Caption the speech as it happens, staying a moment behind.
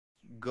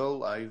go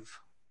live.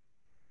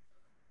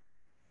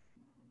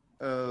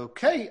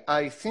 Okay,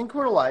 I think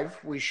we're live.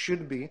 We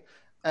should be.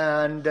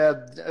 And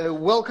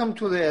welcome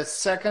to the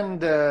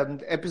second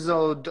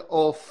episode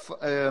of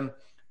the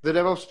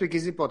DevOps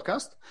Speakeasy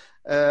podcast.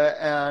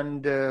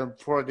 And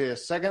for the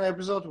second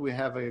episode, we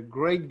have a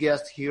great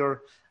guest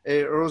here,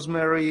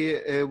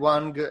 Rosemary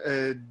Wang,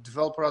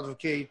 developer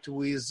advocate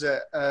with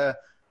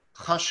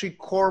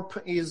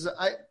HashiCorp.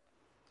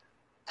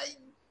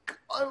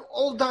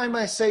 All time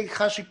I say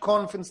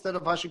HashiConf instead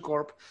of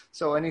HashiCorp,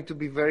 so I need to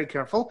be very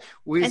careful.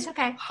 It's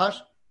okay.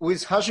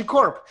 With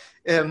HashiCorp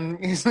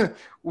is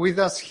with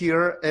us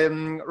here.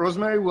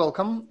 Rosemary,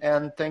 welcome,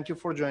 and thank you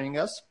for joining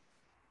us.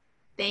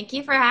 Thank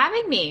you for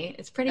having me.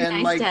 It's pretty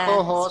nice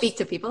to speak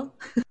to people.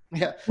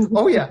 Yeah.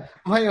 Oh, yeah.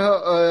 My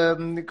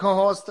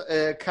co-host,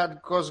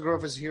 Kat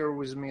Cosgrove, is here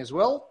with me as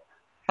well.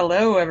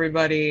 Hello,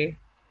 everybody.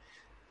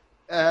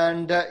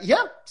 And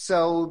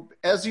so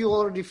as you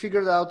already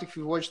figured out, if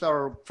you watched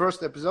our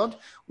first episode,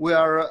 we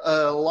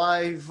are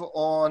live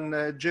on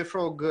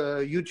JFrog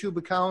YouTube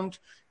account,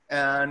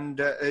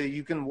 and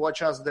you can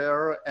watch us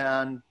there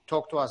and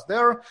talk to us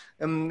there.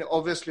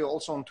 Obviously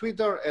also on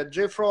Twitter at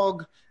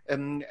JFrog,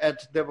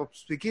 at DevOps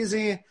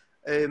Speakeasy.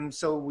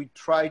 So we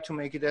try to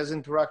make it as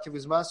interactive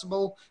as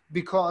possible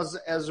because,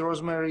 as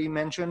Rosemary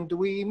mentioned,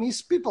 we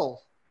miss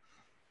people.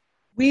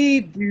 We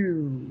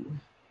do.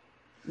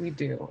 We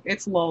do.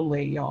 It's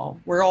lonely, y'all.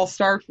 We're all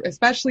starved,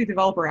 especially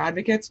developer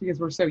advocates, because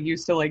we're so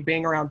used to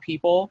being around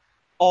people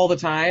all the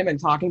time and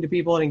talking to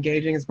people and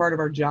engaging as part of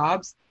our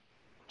jobs.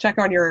 Check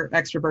on your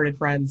extroverted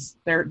friends.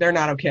 They're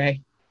not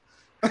okay.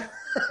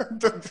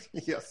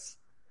 Yes.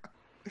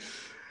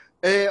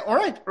 All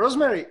right,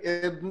 Rosemary,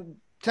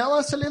 tell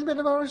us a little bit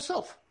about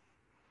yourself.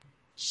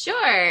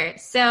 Sure.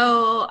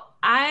 So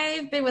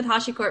I've been with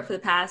HashiCorp for the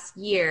past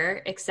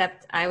year,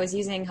 except I was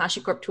using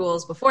HashiCorp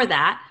tools before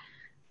that.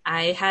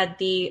 I had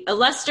the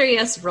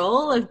illustrious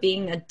role of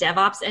being a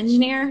DevOps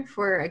engineer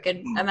for a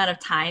good amount of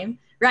time.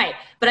 Right.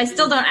 But I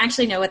still don't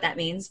actually know what that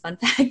means. Fun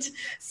fact.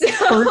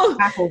 First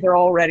tackles are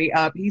already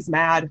up. He's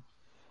mad.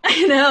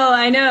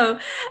 I know.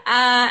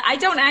 I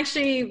don't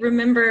actually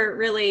remember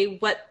really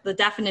what the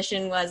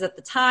definition was at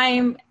the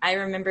time. I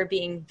remember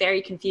being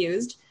very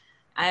confused.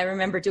 I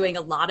remember doing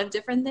a lot of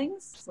different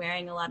things,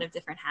 wearing a lot of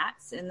different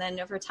hats. And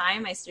then over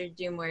time, I started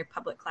doing more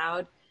public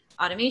cloud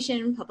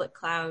automation, public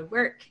cloud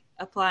work,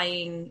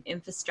 applying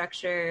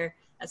infrastructure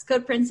as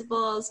code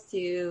principles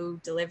to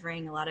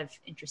delivering a lot of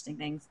interesting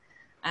things.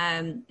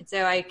 And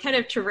so I kind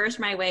of traversed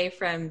my way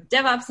from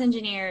DevOps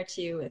engineer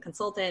to a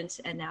consultant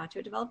and now to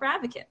a developer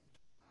advocate.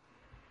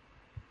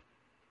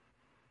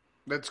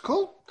 That's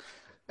cool.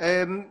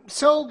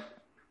 HashiCorp.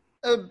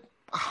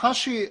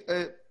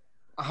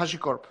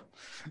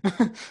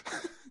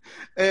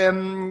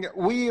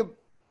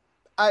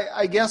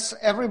 I guess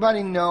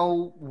everybody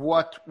know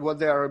what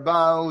they're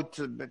about.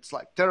 It's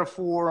like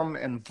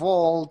Terraform and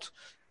Vault,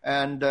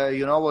 and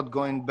what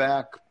going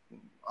back,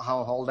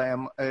 how old I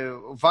am,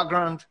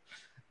 Vagrant.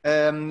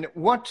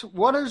 What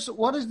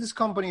is this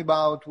company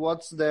about?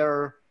 What's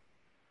their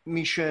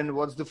mission?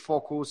 What's the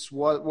focus?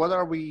 What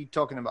are we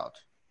talking about?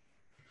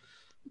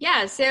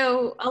 Yeah,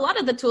 so a lot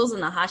of the tools in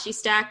the Hashi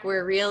stack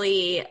were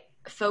really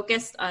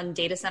focused on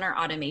data center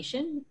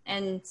automation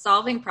and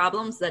solving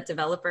problems that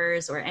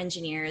developers or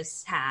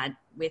engineers had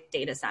with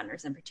data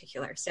centers in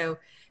particular. So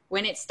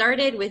when it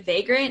started with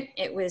Vagrant,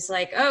 it was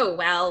like, oh,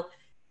 well,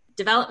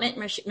 development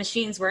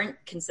machines weren't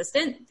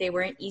consistent. They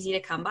weren't easy to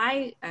come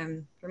by.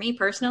 For me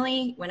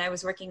personally, when I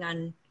was working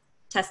on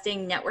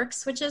testing network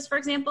switches, for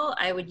example,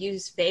 I would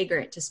use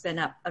Vagrant to spin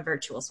up a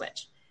virtual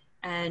switch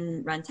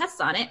and run tests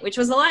on it, which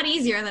was a lot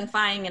easier than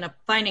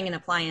finding an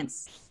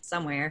appliance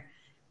somewhere,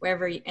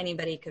 wherever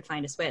anybody could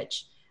find a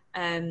switch.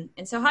 And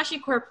so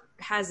HashiCorp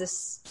has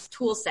this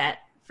tool set,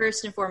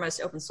 first and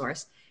foremost open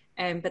source,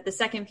 but the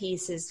second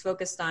piece is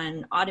focused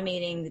on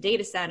automating the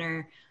data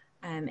center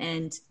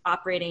and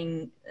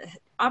operating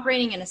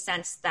in a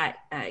sense that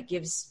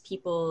gives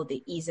people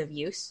the ease of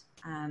use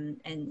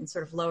and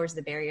sort of lowers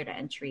the barrier to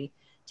entry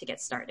to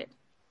get started.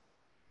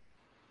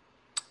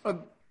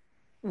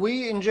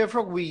 We in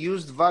JFrog, we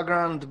used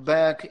Vagrant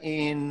back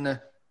in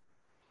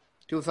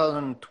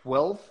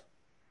 2012.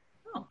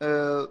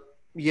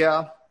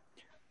 Yeah.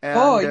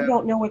 And, you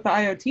don't know what the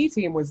IoT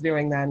team was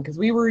doing then, because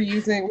we were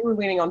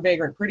leaning on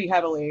Vagrant pretty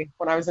heavily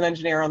when I was an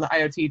engineer on the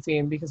IoT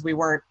team, because we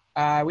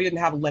didn't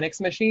have Linux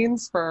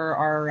machines for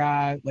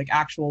our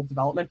actual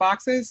development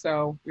boxes,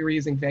 so we were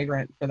using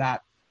Vagrant for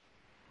that.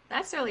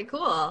 That's really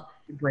cool.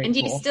 Great. And do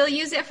you still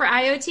use it for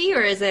IoT,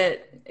 or is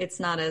it's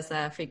not as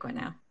frequent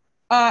now?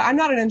 I'm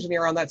not an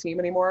engineer on that team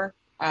anymore.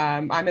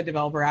 I'm a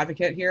developer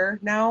advocate here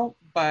now,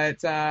 but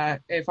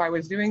if I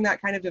was doing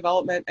that kind of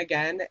development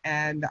again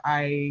and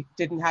I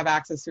didn't have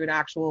access to an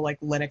actual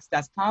Linux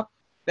desktop,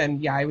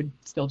 then yeah, I would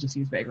still just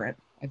use Vagrant,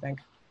 I think.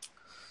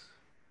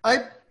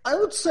 I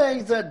would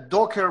say that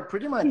Docker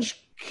pretty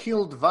much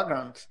killed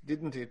Vagrant,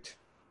 didn't it?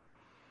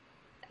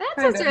 That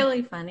sounds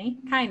really funny.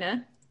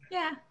 Kinda.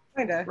 Yeah.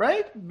 Kinda.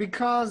 Right?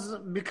 Because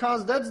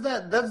that's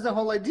the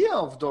whole idea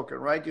of Docker,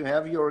 right? You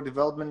have your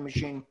development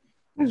machine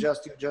you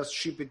just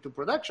ship it to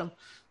production.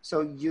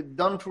 So you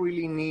don't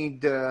really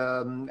need,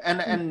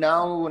 and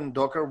now when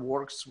Docker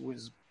works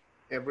with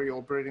every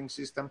operating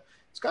system,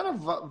 it's kind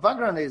of,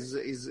 Vagrant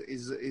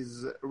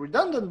is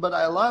redundant, but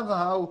I love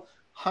how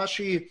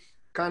Hashi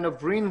kind of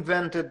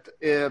reinvented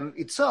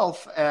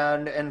itself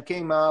and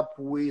came up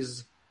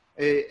with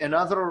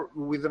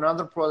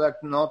another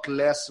product, not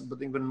less,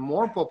 but even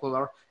more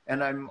popular.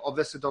 And I'm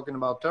obviously talking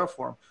about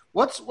Terraform.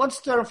 What's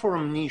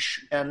Terraform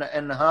niche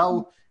and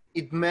how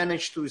it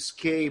managed to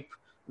escape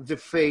the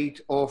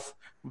fate of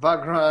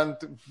Vagrant,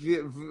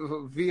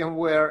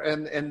 VMware,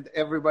 and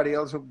everybody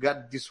else who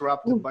got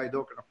disrupted by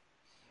Docker?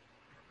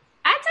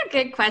 That's a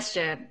good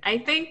question. I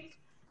think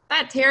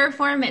that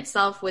Terraform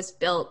itself was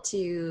built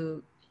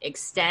to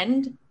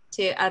extend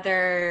to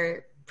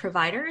other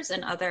providers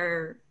and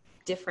other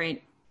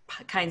different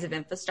kinds of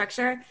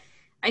infrastructure.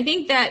 I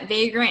think that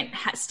Vagrant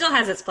still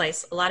has its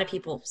place. A lot of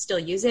people still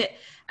use it,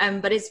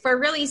 but it's for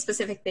really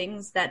specific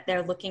things that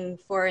they're looking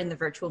for in the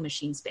virtual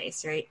machine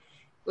space, right?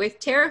 With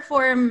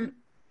Terraform,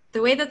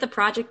 the way that the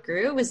project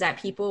grew was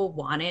that people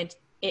wanted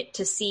it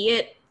to see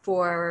it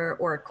for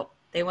Oracle.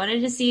 They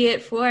wanted to see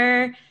it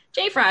for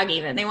JFrog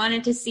even. They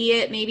wanted to see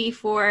it maybe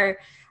for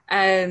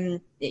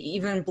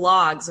even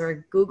blogs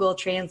or Google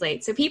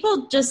Translate. So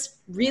people just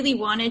really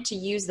wanted to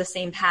use the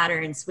same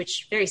patterns,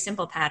 which very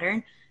simple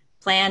pattern,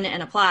 plan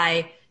and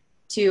apply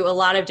to a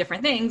lot of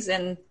different things.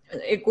 And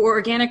it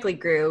organically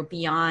grew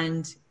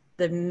beyond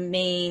the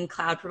main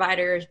cloud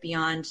providers,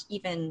 beyond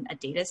even a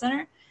data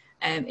center.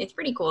 It's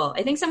pretty cool.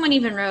 I think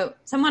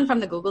someone from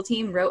the Google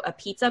team wrote a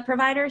pizza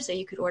provider so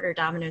you could order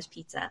Domino's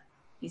pizza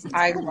using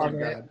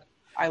Terraform.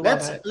 I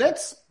love it.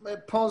 Let's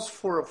pause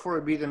for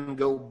a bit and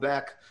go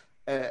back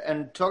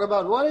and talk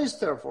about what is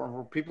Terraform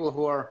for people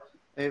who are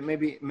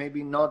maybe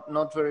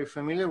not very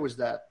familiar with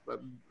that.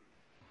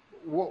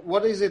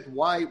 What is it?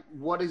 Why?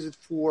 What is it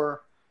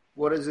for?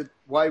 What is it?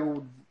 Why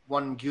would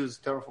one use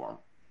Terraform?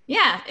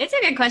 Yeah, it's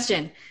a good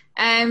question.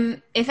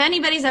 If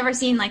anybody's ever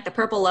seen like the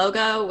purple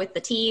logo with the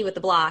T with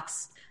the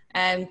blocks,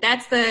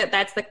 that's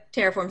the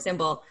Terraform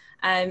symbol.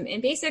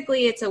 And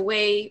basically, it's a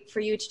way for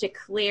you to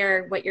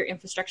declare what your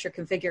infrastructure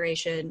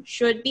configuration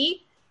should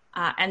be,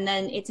 and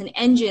then it's an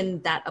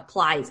engine that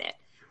applies it.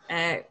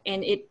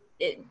 And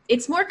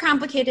it's more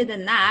complicated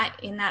than that,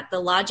 in that the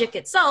logic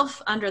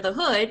itself under the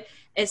hood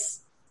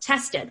is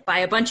tested by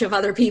a bunch of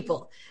other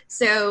people.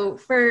 So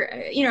for,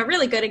 a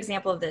really good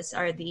example of this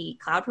are the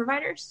cloud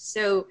providers.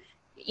 So,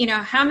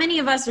 how many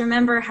of us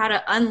remember how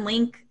to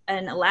unlink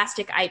an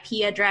elastic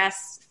IP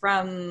address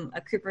from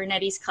a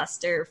Kubernetes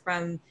cluster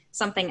from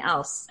something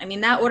else? I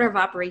mean, that order of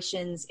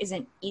operations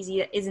isn't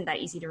that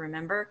easy to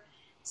remember.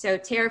 So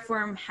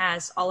Terraform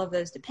has all of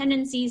those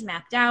dependencies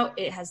mapped out.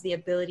 It has the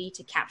ability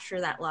to capture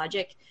that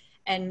logic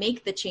and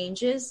make the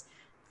changes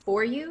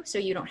for you, so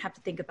you don't have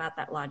to think about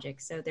that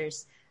logic. So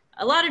there's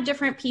a lot of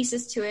different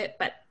pieces to it,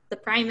 but the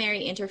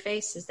primary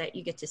interface is that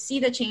you get to see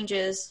the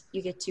changes,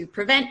 you get to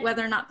prevent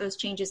whether or not those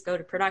changes go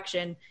to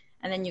production,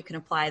 and then you can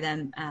apply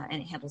them,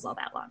 and it handles all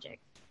that logic.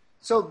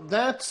 So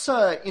that's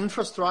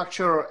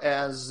infrastructure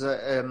as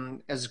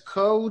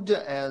code,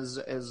 as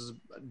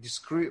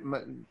discrete.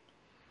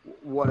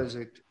 What is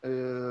it?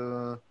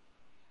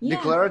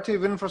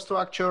 Declarative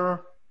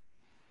infrastructure.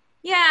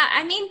 Yeah,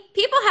 I mean,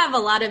 people have a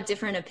lot of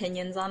different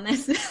opinions on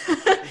this. So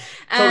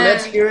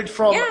let's hear it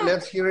from the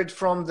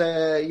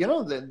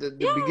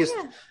biggest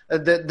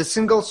the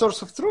single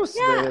source of truth.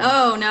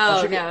 Yeah.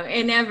 No,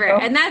 it never.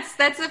 And that's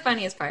the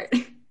funniest part.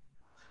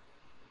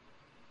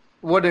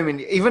 What do you mean?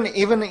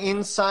 Even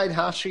inside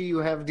Hashi, you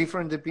have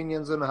different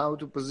opinions on how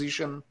to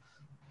position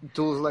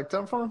tools like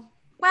Terraform?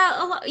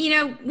 Well,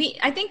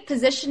 I think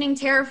positioning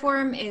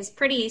Terraform is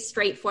pretty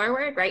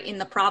straightforward, right, in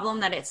the problem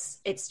that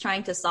it's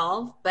trying to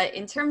solve. But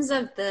in terms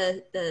of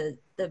the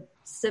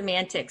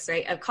semantics,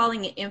 right, of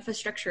calling it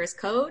infrastructure as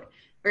code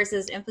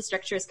versus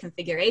infrastructure as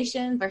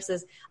configuration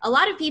versus a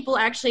lot of people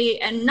actually,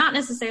 and not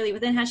necessarily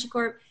within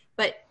HashiCorp,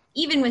 but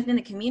even within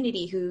the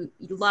community who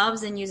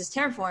loves and uses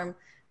Terraform,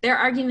 their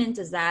argument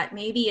is that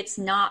maybe it's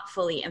not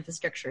fully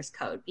infrastructure as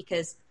code,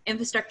 because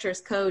infrastructure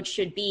as code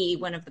should be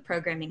one of the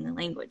programming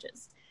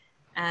languages.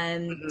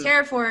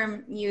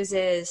 Terraform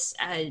uses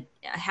a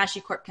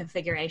HashiCorp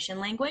configuration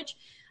language,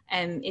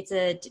 and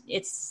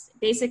it's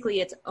basically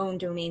its own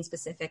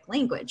domain-specific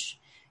language.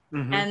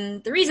 Mm-hmm.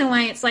 And the reason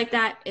why it's like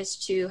that is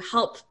to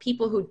help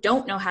people who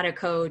don't know how to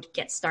code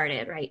get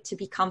started, right? To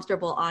be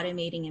comfortable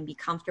automating and be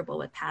comfortable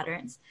with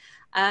patterns.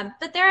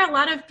 But there are a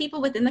lot of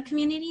people within the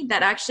community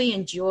that actually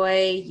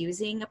enjoy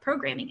using a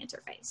programming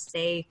interface.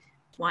 They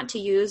want to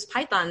use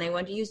Python, they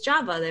want to use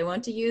Java, they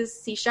want to use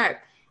C#.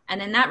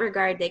 And in that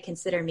regard, they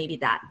consider maybe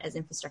that as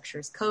infrastructure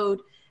as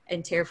code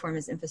and Terraform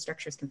as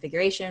infrastructure as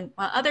configuration,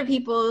 while other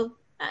people,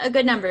 a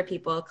good number of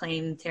people,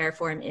 claim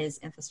Terraform is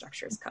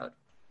infrastructure as code.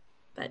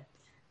 But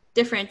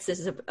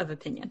differences of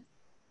opinion.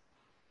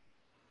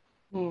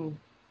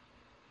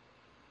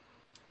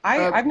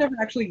 I've never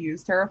actually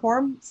used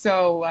Terraform,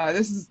 so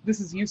this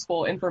is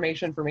useful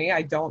information for me.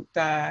 I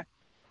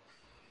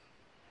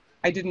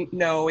didn't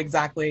know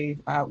exactly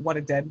what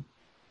it did.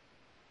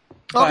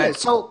 Okay,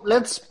 so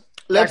let's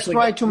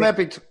try to map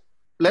it.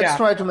 Let's Yeah.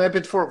 try to map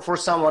it for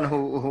someone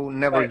who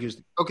never Right. used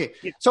it. Okay,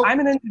 Yeah, so I'm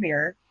an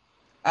engineer.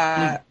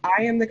 I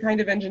am the kind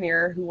of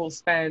engineer who will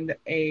spend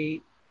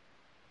a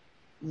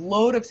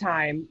load of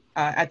time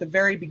at the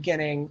very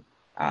beginning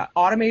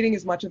automating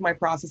as much of my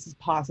process as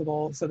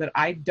possible so that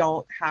I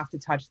don't have to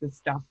touch this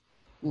stuff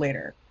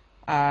later.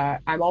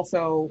 I'm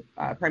also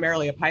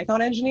primarily a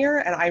Python engineer,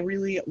 and I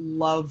really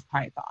love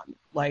Python.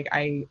 Like,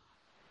 I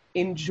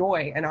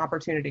enjoy an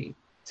opportunity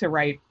to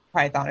write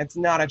Python. It's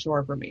not a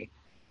chore for me.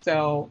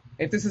 So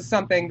if this is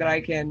something that I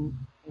can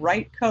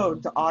write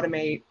code to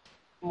automate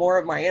more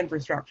of my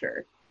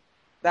infrastructure,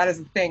 that is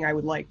the thing I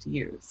would like to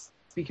use.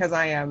 It's because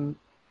I am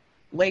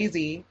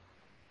lazy,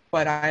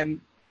 but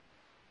I'm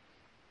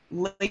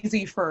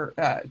lazy for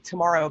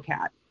Tomorrow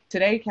Cat.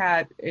 Today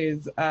Cat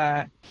is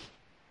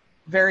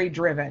very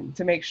driven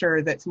to make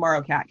sure that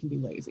Tomorrow Cat can be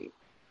lazy.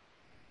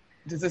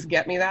 Does this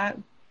get me that?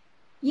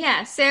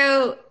 Yeah,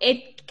 so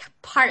it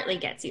partly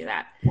gets you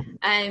that.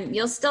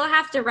 You'll still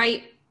have to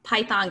write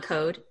Python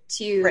code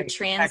to Right.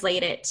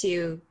 translate it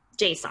to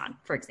JSON,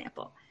 for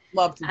example.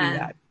 Love to do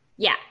that.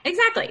 Yeah,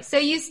 exactly. So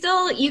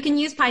you can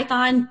use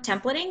Python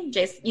templating,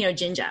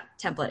 Jinja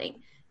templating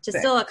to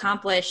still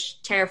accomplish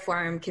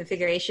Terraform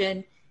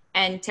configuration,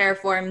 and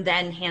Terraform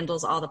then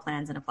handles all the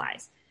plans and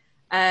applies.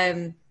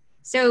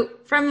 So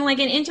from like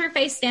an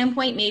interface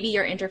standpoint, maybe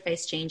your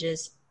interface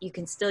changes. You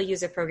can still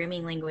use a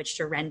programming language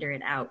to render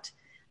it out.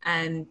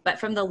 But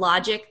from the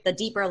logic, the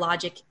deeper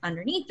logic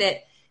underneath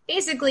it,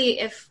 basically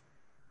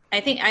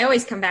I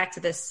always come back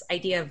to this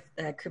idea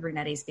of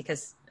Kubernetes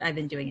because I've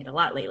been doing it a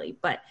lot lately.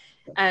 But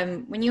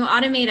when you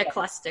automate a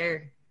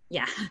cluster,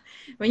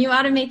 when you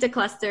automate the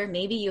cluster,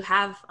 maybe you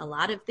have a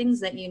lot of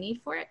things that you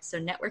need for it. So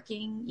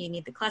networking, you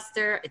need the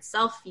cluster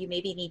itself, you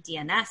maybe need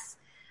DNS.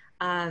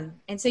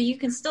 And so you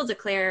can still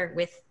declare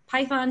with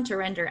Python to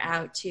render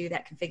out to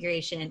that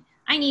configuration,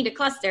 I need a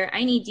cluster,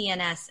 I need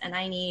DNS, and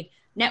I need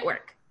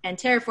network. And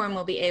Terraform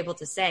will be able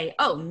to say,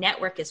 oh,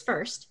 network is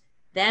first,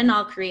 then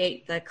I'll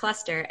create the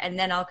cluster, and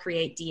then I'll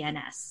create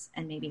DNS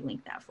and maybe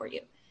link that for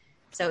you.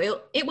 So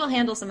it will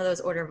handle some of those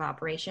order of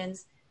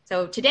operations.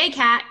 So Today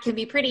Cat can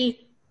be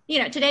pretty,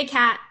 Today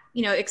Cat,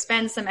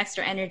 expends some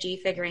extra energy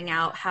figuring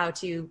out how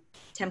to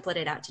template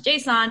it out to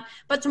JSON,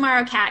 but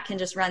Tomorrow Cat can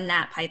just run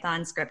that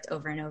Python script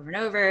over and over and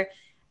over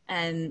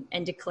and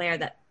declare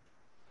that,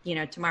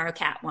 Tomorrow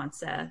Cat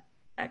wants a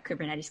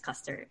Kubernetes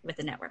cluster with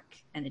a network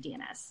and a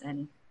DNS,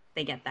 and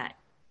they get that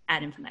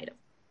ad infinitum.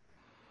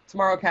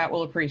 Tomorrow Cat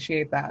will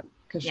appreciate that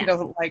because she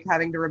doesn't like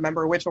having to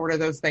remember which order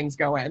those things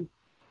go in.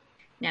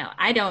 No,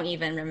 I don't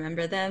even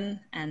remember them,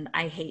 and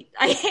I hate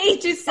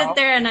to sit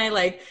there and I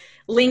like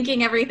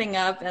linking everything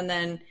up. And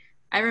then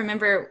I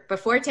remember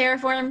before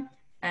Terraform,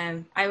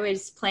 I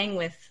was playing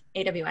with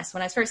AWS.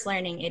 When I was first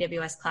learning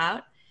AWS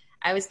Cloud,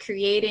 I was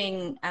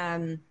creating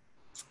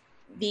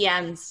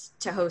VMs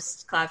to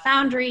host Cloud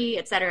Foundry,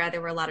 et cetera. There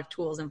were a lot of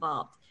tools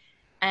involved.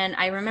 And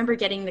I remember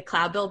getting the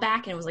cloud bill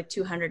back, and it was like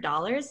 $200.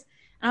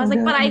 And I was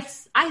like, but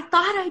I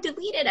thought I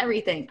deleted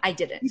everything. I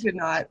didn't. You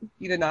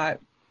did not.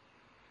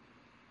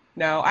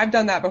 No, I've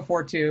done that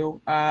before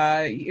too.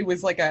 It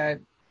was like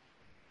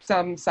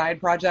some side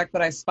project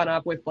that I spun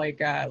up with like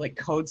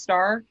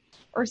CodeStar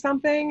or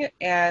something,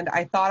 and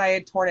I thought I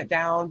had torn it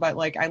down, but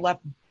like I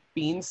left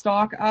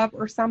Beanstalk up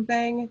or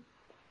something,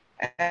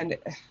 and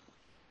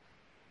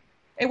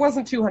it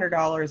wasn't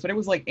 $200, but it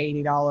was like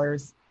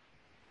 $80,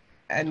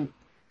 and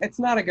it's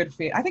not a good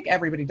feat. I think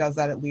everybody does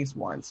that at least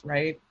once,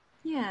 right?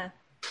 Yeah.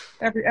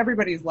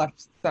 Everybody's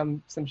left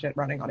some shit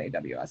running on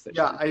AWS.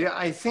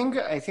 I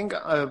think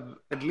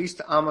at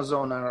least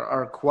Amazon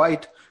are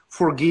quite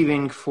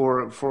forgiving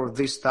for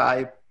this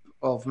type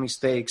of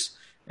mistakes,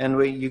 and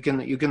you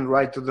can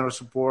write to their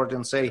support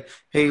and say,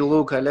 hey,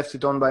 look, I left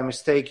it on by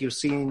mistake. You've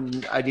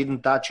seen I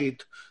didn't touch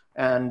it,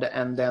 and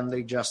then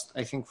they just,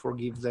 I think,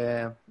 forgive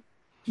the.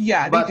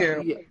 Yeah, they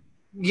do.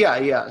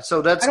 Yeah.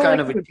 So that's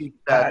kind of a tip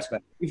that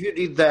if you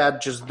did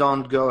that, just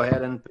don't go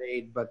ahead and pay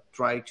it, but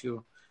try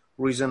to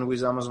reason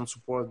with Amazon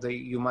support.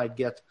 You might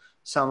get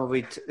some of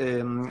it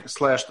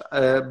slashed.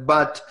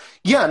 But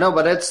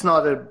it's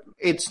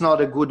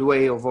not a good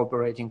way of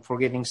operating,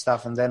 forgetting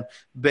stuff and then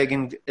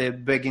begging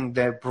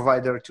the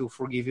provider to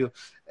forgive you.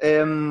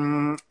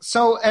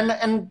 So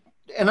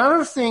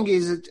another thing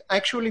is that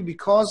actually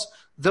because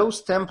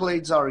those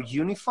templates are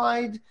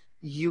unified,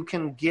 you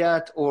can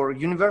get, or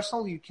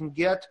universal, you can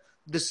get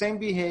the same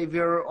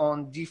behavior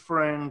on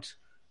different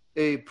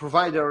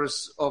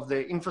providers of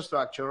the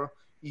infrastructure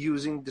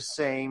using the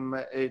same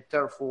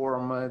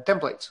Terraform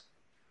templates.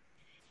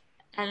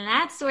 And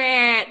that's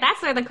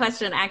where the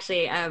question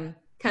actually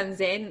comes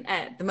in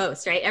the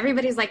most, right?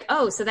 Everybody's like,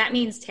 oh, so that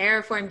means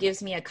Terraform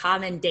gives me a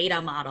common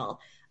data model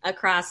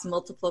across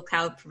multiple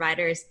cloud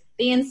providers.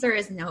 The answer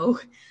is no.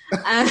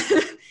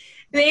 The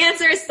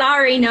answer is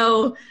sorry,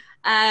 no.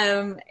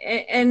 And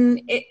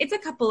it's a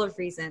couple of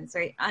reasons,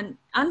 right?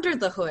 Under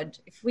the hood,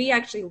 if we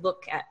actually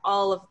look at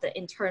all of the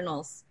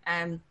internals,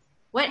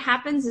 what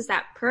happens is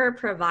that per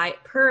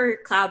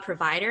cloud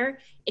provider,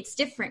 it's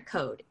different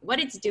code. What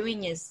it's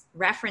doing is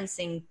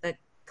referencing the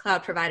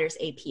cloud provider's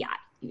API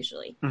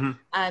usually.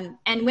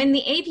 And when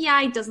the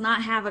API does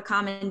not have a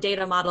common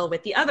data model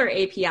with the other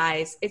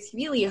APIs, it's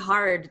really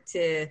hard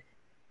to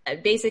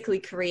basically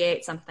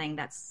create something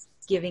that's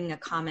giving a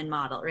common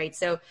model, right?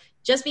 So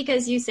just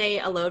because you say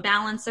a load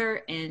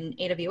balancer in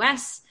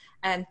AWS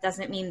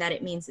doesn't mean that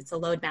it means it's a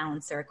load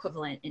balancer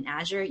equivalent in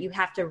Azure. You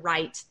have to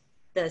write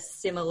the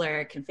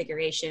similar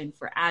configuration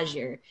for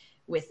Azure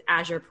with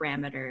Azure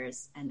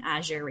parameters and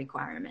Azure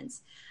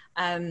requirements.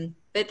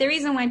 But the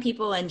reason why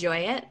people enjoy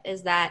it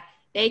is that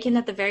they can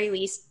at the very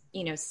least,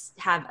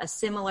 have a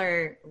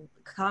similar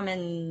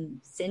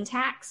common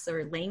syntax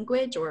or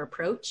language or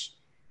approach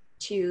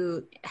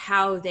to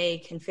how they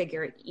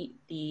configure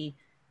the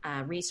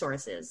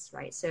resources,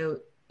 right? So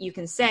you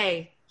can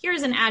say,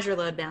 here's an Azure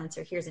load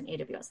balancer, here's an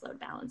AWS load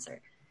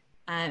balancer,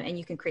 and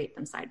you can create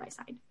them side by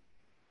side.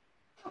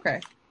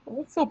 Okay, well,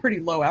 that's still pretty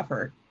low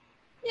effort.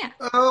 Yeah.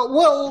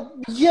 Well,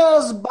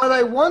 yes, but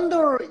I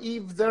wonder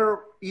if there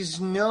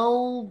is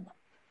no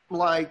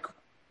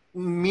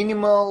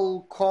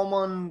minimal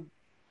common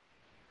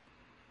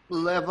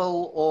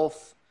level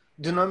of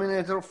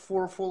denominator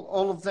for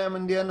all of them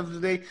in the end of the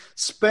day,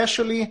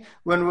 especially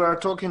when we are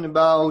talking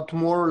about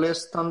more or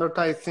less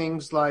standardized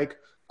things like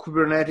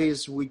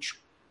Kubernetes, which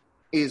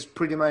is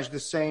pretty much the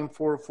same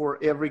for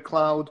every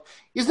cloud.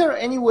 Is there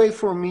any way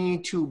for me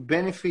to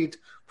benefit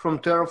from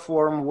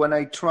Terraform when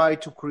I try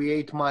to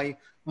create my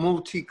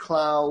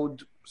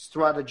multi-cloud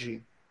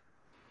strategy?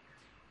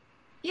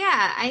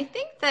 Yeah, I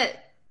think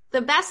that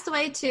the best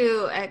way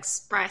to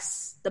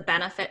express the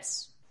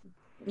benefits,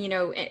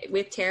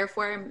 with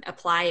Terraform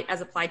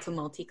applied to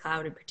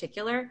multi-cloud in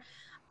particular,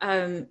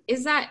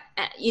 is that,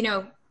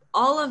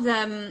 all of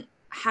them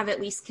have at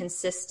least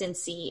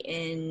consistency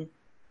in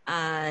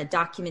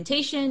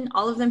documentation.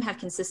 All of them have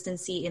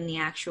consistency in the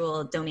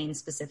actual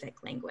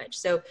domain-specific language.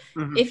 So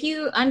if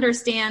you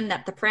understand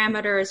that the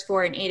parameters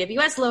for an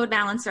AWS load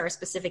balancer are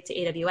specific to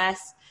AWS,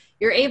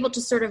 you're able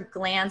to sort of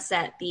glance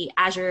at the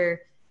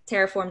Azure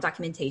Terraform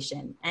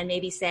documentation and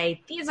maybe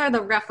say, these are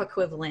the rough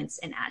equivalents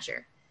in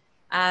Azure.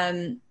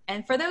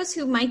 And for those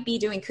who might be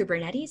doing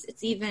Kubernetes,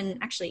 it's even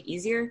actually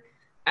easier.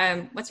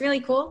 What's really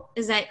cool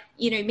is that,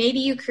 maybe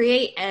you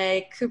create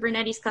a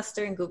Kubernetes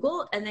cluster in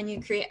Google, and then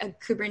you create a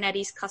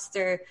Kubernetes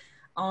cluster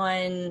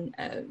on,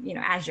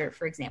 Azure,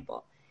 for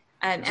example.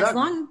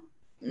 Exactly.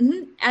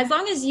 As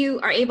long as you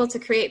are able to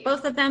create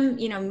both of them,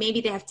 maybe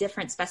they have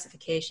different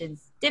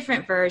specifications,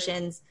 different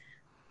versions,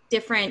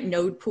 different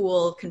node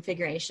pool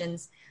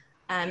configurations.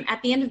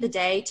 At the end of the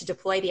day, to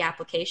deploy the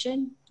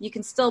application, you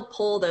can still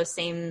pull those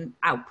same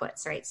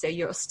outputs, right? So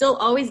you'll still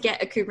always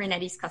get a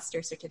Kubernetes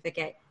cluster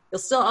certificate. You'll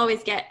still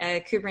always get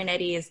a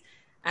Kubernetes,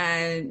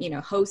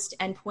 host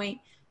endpoint.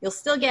 You'll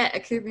still get a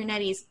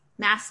Kubernetes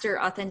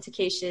master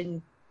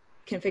authentication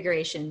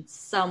configuration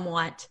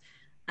somewhat,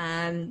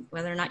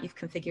 whether or not you've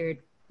configured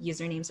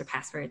usernames or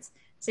passwords.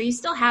 So you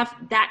still have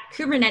that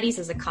Kubernetes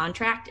as a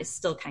contract is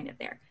still kind of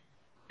there,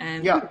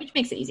 which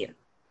makes it easier.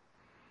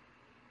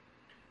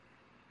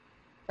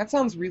 That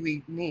sounds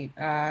really neat.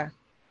 I'm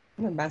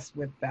going to mess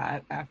with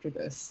that after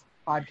this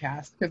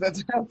podcast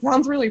because that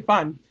sounds really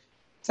fun.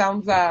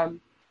 Sounds,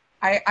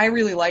 I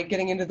really like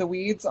getting into the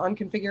weeds on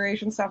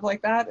configuration, stuff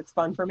like that. It's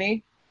fun for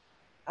me,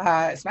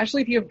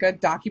 especially if you have good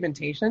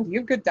documentation. Do you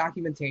have good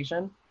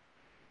documentation?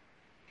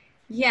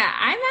 Yeah,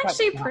 I'm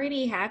actually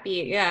pretty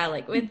happy. Yeah,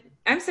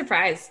 I'm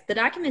surprised. The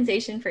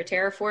documentation for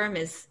Terraform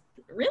is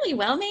really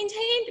well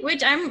maintained,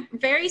 which I'm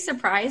very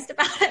surprised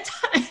about at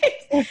times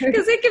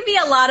because it could be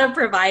a lot of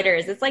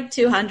providers. It's like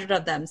 200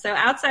 of them. So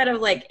outside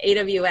of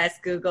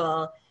AWS,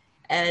 Google,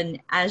 and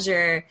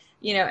Azure,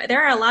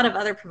 there are a lot of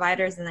other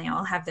providers and they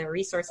all have their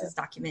resources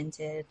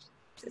documented.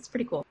 It's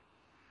pretty cool.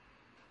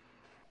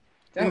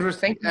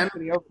 Interesting. And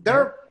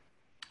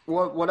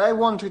what I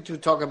wanted to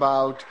talk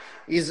about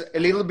is a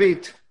little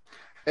bit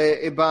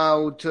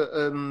about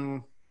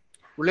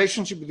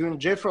relationship between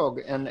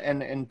JFrog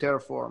and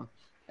Terraform.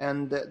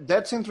 And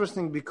that's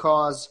interesting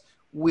because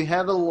we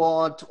have a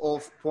lot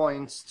of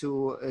points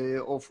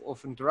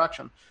of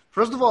interaction.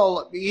 First of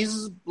all,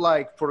 is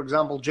for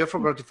example,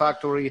 JFrog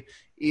Artifactory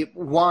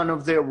one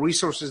of the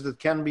resources that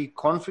can be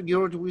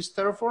configured with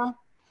Terraform?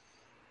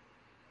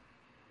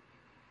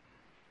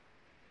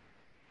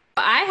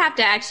 I have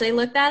to actually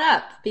look that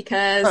up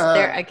because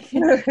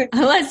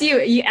unless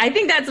you, I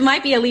think that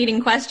might be a leading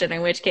question,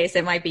 in which case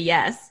it might be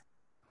yes.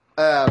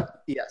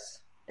 Yes.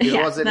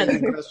 It was a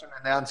leading question,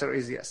 and the answer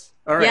is yes.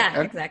 All right.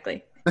 Yeah,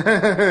 exactly.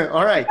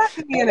 All right.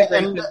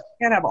 And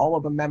can't have all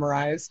of them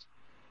memorized.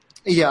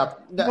 Yeah.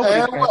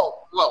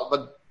 Well,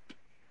 but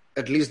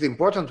at least the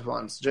important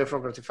ones,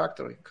 JFrog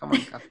Artifactory. Come on.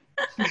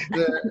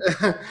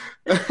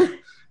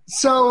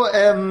 So,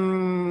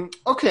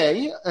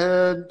 okay.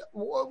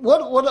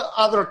 What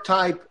other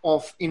type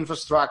of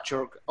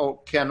infrastructure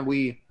can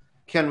we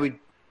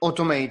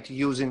automate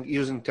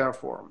using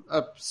Terraform?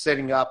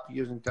 Setting up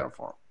using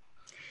Terraform.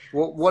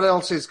 What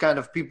else is kind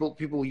of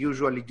people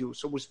usually do?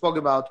 So we spoke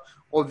about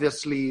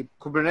obviously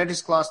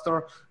Kubernetes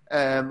cluster.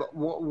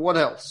 What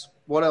else?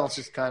 What else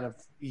is kind of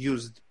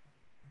used?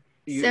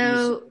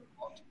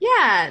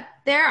 Yeah,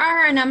 there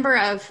are a number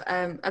of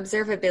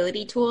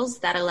observability tools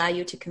that allow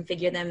you to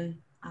configure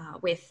them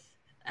with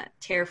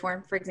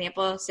Terraform, for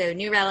example. So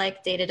New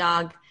Relic,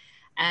 Datadog,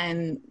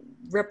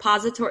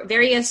 repository,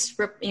 various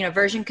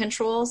version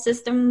control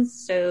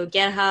systems. So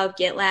GitHub,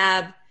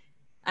 GitLab.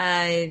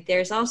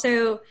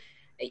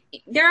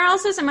 There are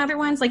also some other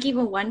ones, like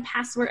even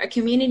 1Password. A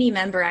community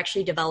member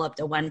actually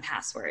developed a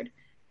 1Password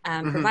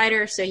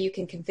provider, so you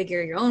can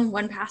configure your own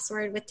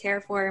 1Password with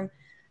Terraform.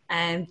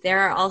 There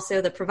are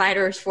also the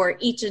providers for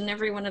each and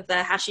every one of the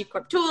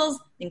HashiCorp tools,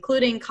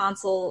 including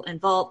Consul and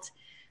Vault.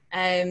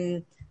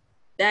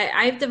 That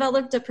I've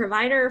developed a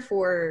provider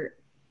for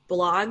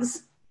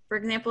blogs, for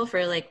example,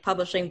 for like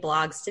publishing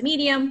blogs to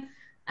Medium.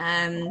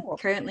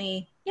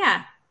 Currently,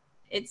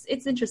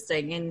 it's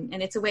interesting,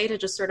 and it's a way to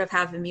just sort of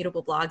have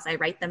immutable blogs. I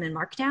write them in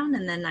Markdown,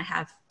 and then I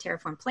have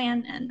Terraform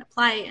plan and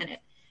apply, and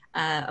it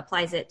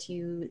applies it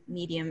to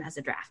Medium as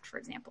a draft, for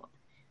example.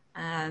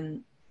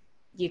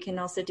 You can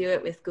also do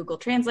it with Google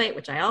Translate,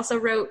 which I also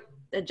wrote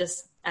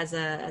just as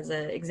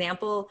a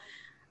example.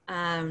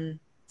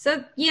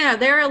 So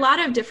there are a lot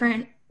of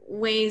different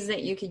ways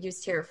that you could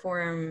use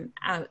Terraform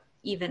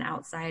even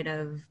outside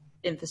of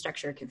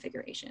infrastructure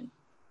configuration.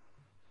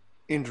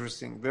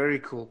 Interesting, very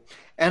cool.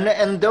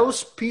 And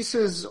those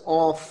pieces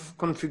of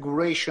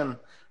configuration,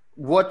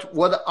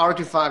 what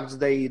artifacts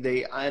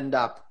they end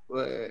up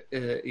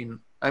in?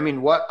 I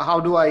mean,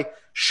 how do I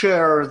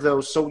share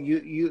those? So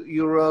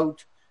you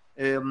wrote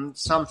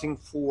something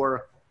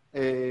for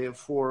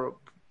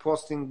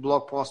posting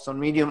blog posts on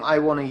Medium. I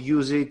want to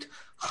use it.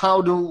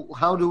 How do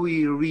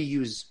we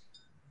reuse?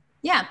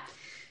 Yeah.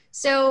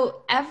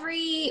 So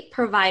every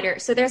provider,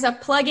 so there's a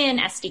plugin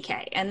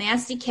SDK, and the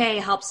SDK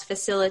helps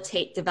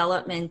facilitate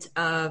development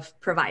of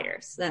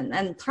providers.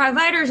 And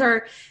providers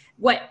are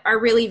what are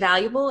really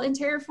valuable in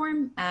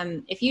Terraform.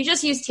 If you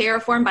just use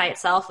Terraform by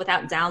itself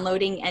without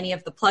downloading any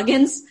of the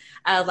plugins,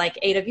 like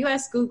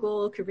AWS,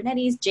 Google,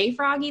 Kubernetes,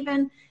 JFrog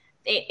even,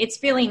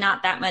 it's really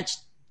not that much.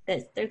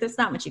 There's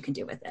not much you can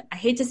do with it. I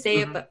hate to say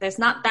it, but there's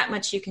not that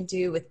much you can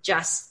do with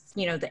just,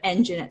 the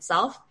engine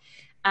itself.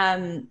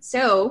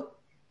 So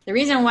the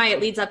reason why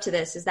it leads up to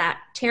this is that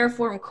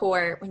Terraform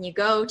Core, when you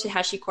go to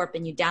HashiCorp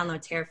and you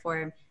download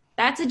Terraform,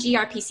 that's a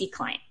gRPC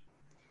client.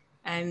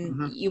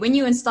 When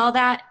you install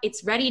that,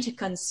 it's ready to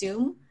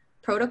consume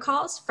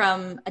protocols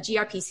from a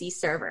gRPC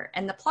server,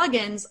 and the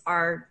plugins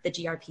are the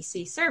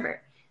gRPC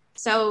server.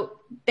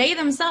 So they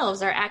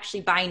themselves are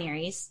actually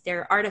binaries.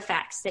 They're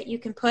artifacts that you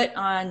can put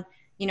on,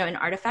 an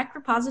artifact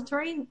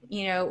repository,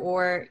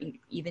 or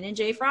even in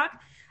JFrog.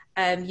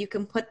 You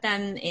can put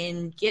them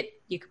in Git.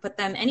 You can put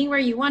them anywhere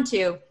you want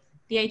to.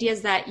 The idea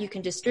is that you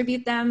can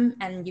distribute them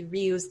and you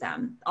reuse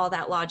them. All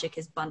that logic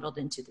is bundled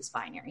into this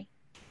binary.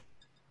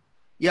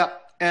 Yeah.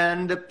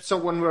 And so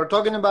when we're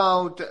talking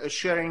about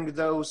sharing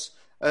those,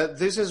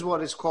 this is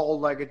what is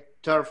called like a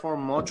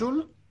Terraform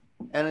module,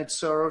 and it's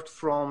served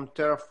from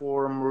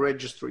Terraform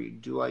registry.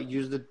 Do I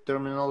use the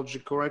terminology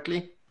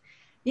correctly?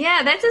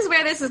 Yeah, this is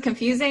where this is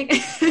confusing.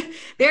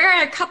 There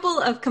are a couple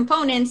of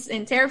components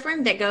in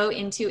Terraform that go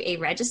into a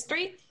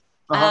registry.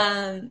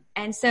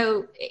 And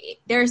so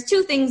there's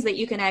two things that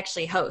you can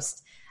actually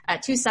host,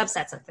 two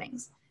subsets of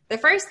things. The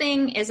first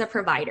thing is a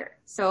provider.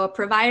 So a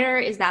provider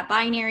is that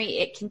binary.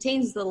 It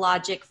contains the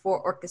logic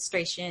for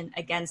orchestration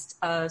against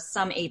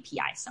some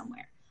API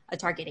somewhere, a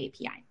target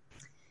API.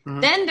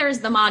 Then there's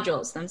the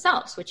modules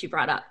themselves, which you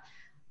brought up.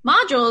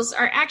 Modules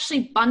are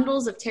actually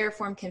bundles of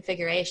Terraform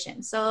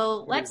configuration.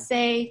 So let's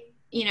say,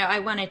 I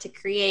wanted to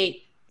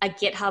create a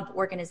GitHub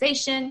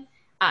organization,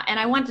 and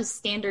I want a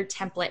standard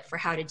template for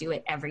how to do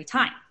it every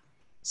time.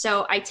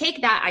 So I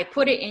take that, I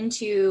put it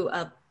into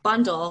a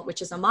bundle,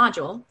 which is a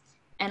module,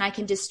 and I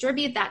can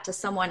distribute that to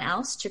someone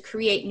else to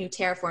create new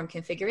Terraform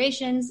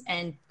configurations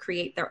and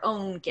create their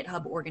own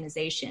GitHub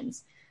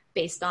organizations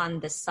based on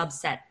the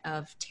subset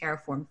of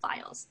Terraform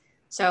files.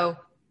 So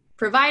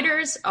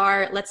providers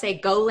are, let's say,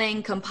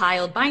 Golang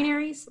compiled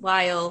binaries,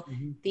 while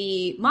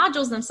the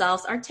modules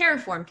themselves are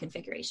Terraform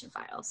configuration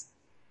files.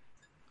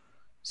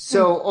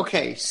 So,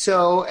 okay.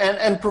 So,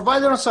 and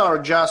providers are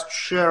just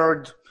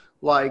shared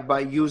like by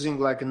using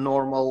like a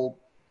normal,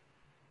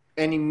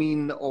 any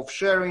mean of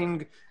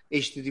sharing,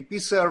 HTTP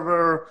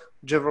server,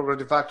 JFrog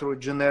Artifactory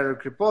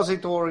generic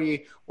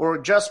repository, or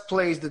just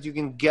place that you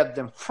can get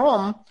them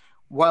from,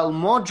 while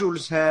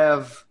modules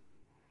have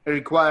a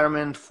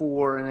requirement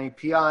for an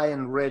API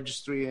and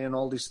registry and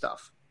all this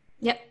stuff.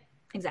 Yep,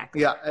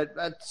 exactly. Yeah,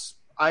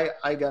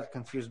 I got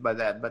confused by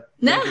that, but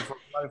no,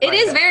 it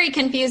is very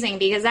confusing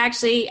because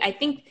actually I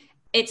think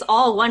it's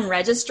all one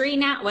registry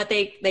now. What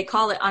they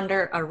call it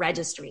under a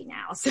registry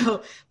now.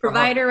 So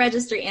provider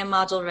registry and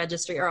module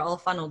registry are all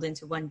funneled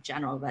into one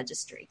general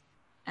registry.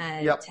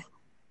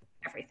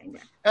 Everything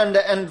there.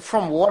 And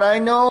from what I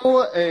know,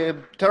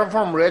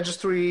 Terraform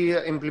registry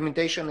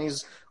implementation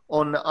is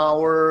on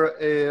our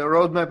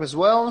roadmap as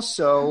well.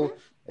 So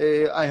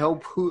I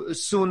hope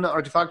soon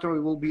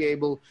Artifactory will be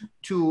able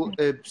to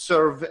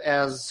serve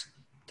as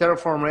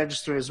Terraform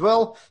registry as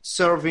well,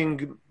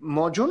 serving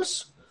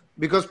modules,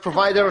 because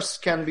providers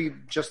can be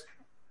just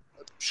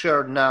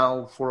shared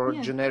now for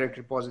a generic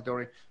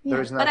repository.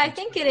 There is but I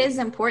think it is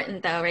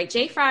important though, right?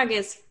 JFrog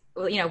is,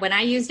 when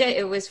I used it,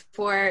 it was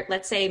for,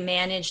 let's say,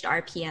 managed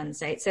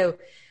RPMs, right? So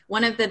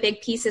one of the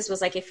big pieces was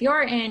like, if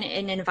you're in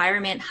an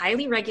environment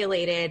highly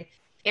regulated,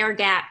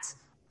 air-gapped,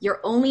 you're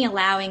only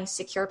allowing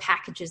secure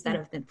packages that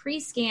have been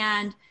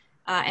pre-scanned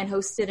and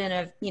hosted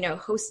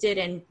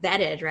and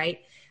vetted,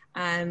 right?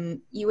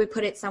 You would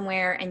put it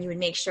somewhere and you would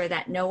make sure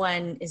that no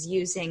one is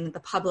using the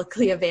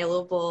publicly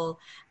available,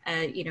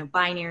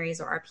 binaries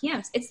or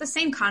RPMs. It's the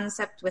same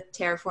concept with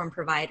Terraform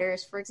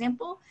providers, for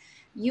example.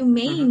 You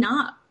may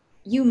not,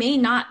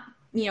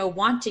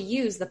 want to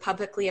use the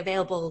publicly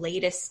available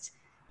latest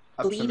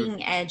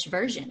bleeding edge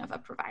version of a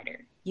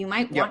provider. You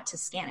might want to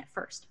scan it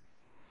first.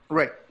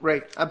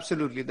 Right.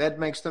 Absolutely. That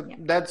makes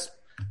that's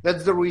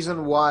the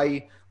reason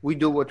why we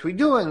do what we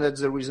do, and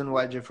that's the reason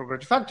why JFrog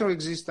Artifactory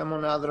exists,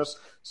 among others.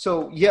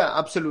 So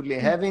absolutely.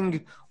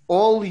 Having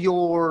all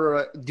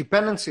your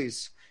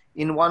dependencies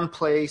in one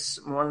place,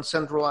 one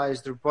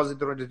centralized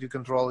repository that you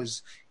control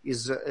is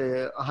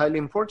highly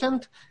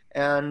important.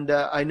 And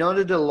I know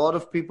that a lot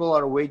of people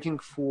are waiting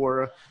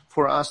for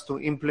us to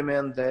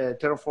implement the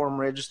Terraform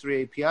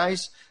registry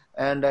APIs.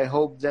 And I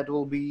hope that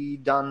will be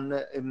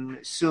done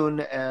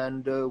soon,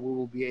 and we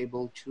will be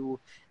able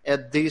to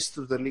add this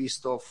to the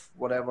list of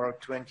whatever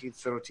 20,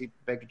 30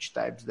 package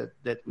types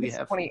that we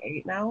have.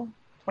 28 now?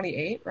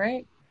 28,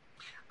 right?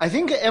 I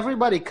think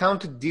everybody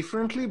counted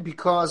differently,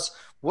 because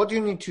what you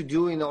need to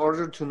do in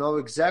order to know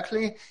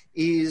exactly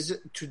is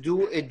to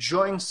do a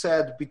joint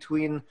set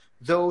between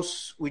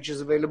those which is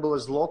available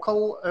as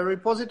local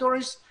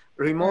repositories,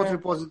 remote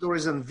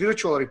repositories, and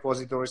virtual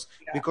repositories,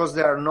 because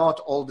they are not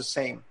all the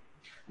same.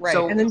 Right,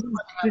 so, and then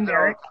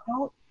generic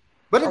count?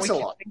 But it's a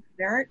lot.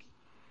 Generic?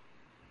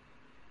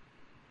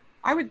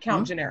 I would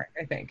count generic,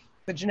 I think.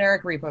 The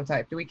generic repo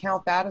type. Do we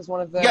count that as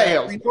one of the...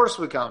 Yeah, of course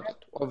we count it.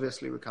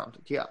 Obviously we count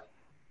it, yeah.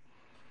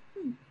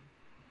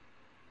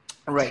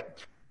 Right.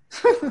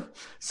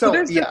 So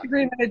there's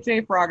disagreement at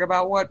JFrog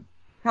about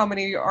how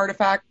many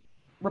artifact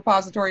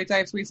repository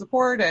types we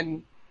support,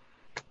 and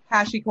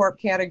HashiCorp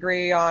can't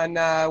agree on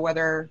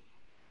whether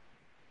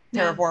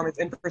Terraform is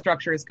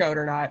infrastructure as code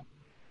or not.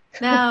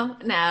 No.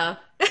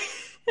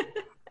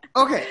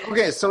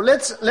 Okay. So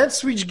let's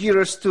switch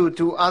gears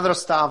to other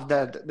stuff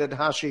that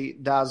Hashi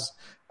does,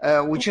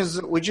 which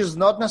is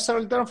not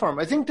necessarily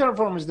Terraform. I think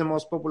Terraform is the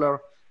most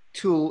popular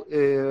tool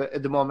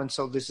at the moment,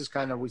 so this is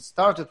kind of, we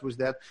started with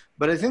that.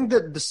 But I think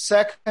that the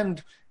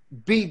second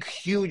big,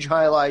 huge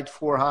highlight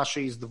for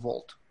Hashi is the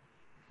Vault.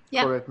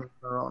 Yeah. Correct me if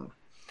I'm wrong.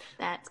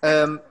 That's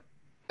and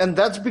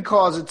that's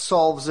because it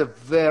solves a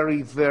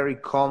very, very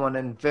common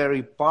and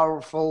very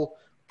powerful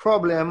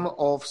problem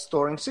of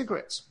storing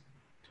secrets.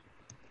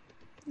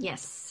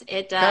 Yes,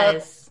 it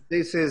does.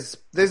 This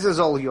is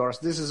all yours.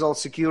 This is all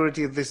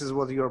security. This is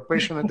what you're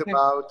passionate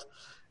about.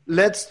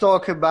 Let's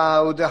talk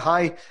about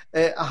hard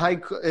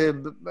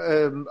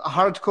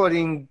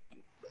coding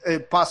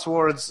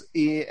passwords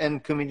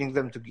and committing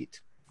them to Git.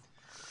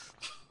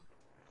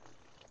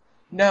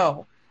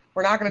 No,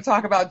 we're not going to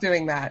talk about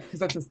doing that because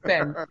that's a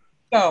sin.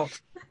 So,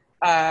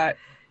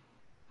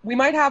 we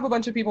might have a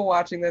bunch of people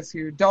watching this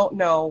who don't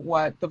know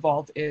what the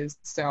Vault is.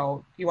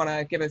 So you want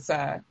to give us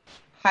a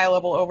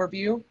high-level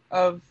overview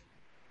of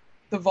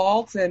the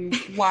Vault and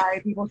why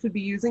people should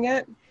be using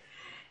it?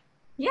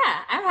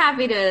 Yeah, I'm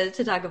happy to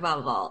talk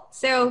about Vault.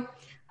 So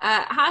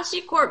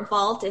HashiCorp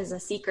Vault is a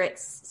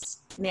secrets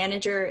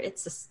manager.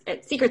 It's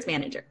a secrets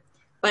manager.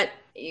 But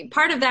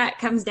part of that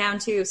comes down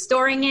to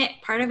storing it.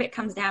 Part of it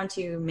comes down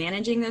to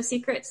managing those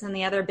secrets. And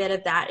the other bit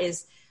of that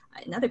is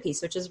another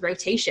piece, which is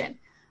rotation.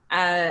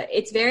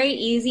 It's very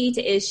easy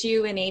to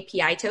issue an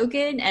API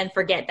token and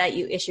forget that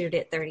you issued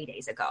it 30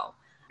 days ago.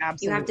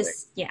 Absolutely.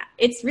 You have to,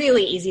 it's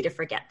really easy to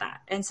forget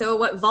that. And so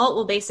what Vault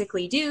will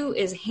basically do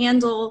is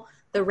handle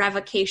the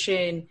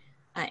revocation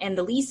and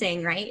the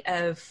leasing, right,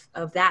 of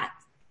that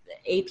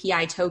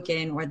API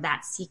token or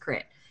that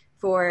secret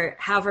for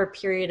however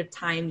period of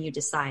time you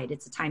decide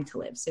it's a time to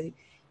live. So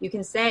you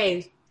can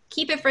say,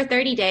 keep it for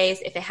 30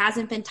 days. If it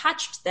hasn't been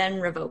touched, then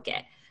revoke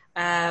it.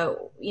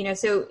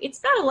 So it's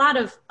got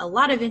a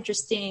lot of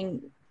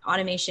interesting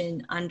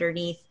automation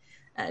underneath,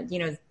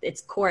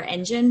 its core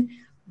engine.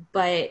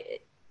 But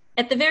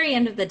at the very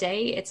end of the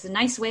day, it's a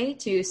nice way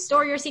to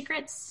store your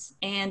secrets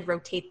and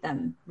rotate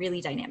them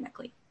really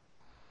dynamically.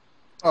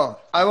 Oh,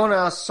 I want to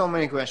ask so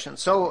many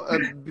questions. So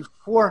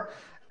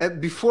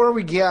before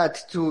we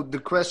get to the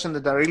question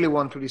that I really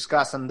want to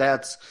discuss, and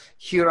that's,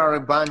 here are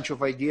a bunch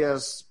of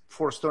ideas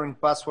for storing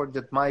password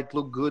that might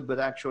look good but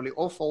actually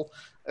awful.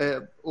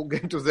 We'll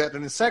get to that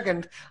in a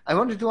second. I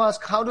wanted to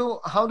ask, how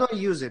do I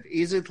use it?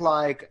 Is it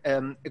like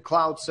a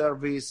cloud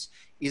service?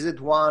 Is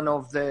it one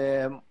of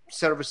the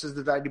services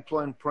that I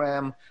deploy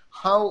on-prem?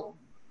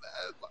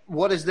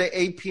 What is the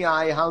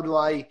API? How do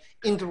I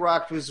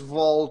interact with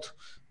Vault?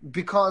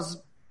 Because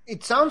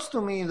it sounds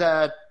to me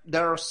that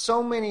there are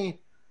so many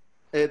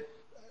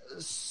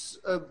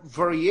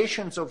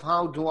variations of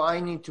how do I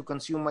need to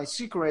consume my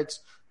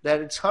secrets that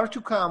it's hard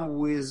to come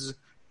with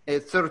a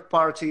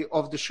third-party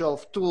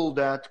off-the-shelf tool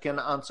that can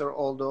answer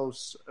all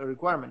those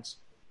requirements.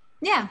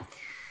 Yeah.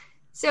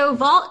 So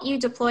Vault, you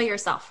deploy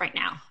yourself right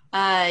now.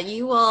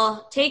 You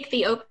will take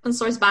the open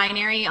source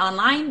binary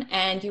online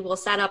and you will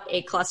set up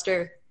a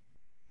cluster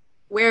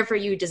wherever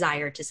you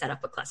desire to set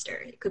up a cluster.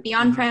 It could be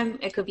on-prem,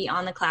 it could be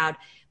on the cloud,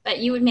 but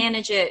you would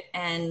manage it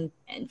and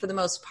for the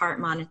most part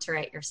monitor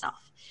it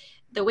yourself.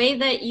 The way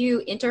that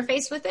you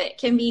interface with it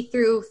can be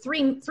through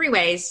three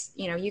ways.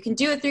 You can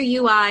do it through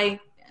UI,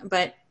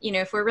 but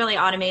if we're really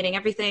automating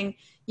everything,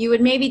 you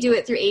would maybe do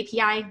it through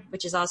API,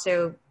 which is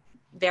also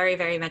very,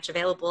 very much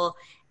available.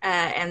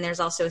 And there's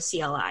also a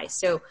CLI.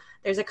 So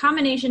there's a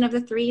combination of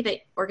the three that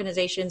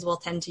organizations will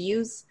tend to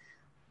use.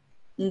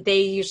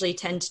 They usually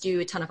tend to do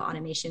a ton of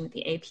automation with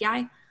the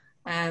API.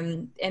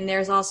 And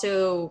there's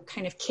also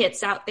kind of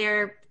kits out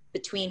there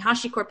between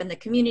HashiCorp and the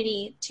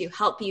community to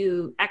help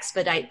you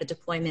expedite the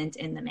deployment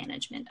and the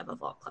management of a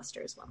Vault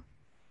cluster as well.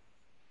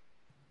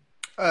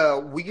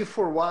 We,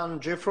 for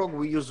one, JFrog,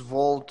 we use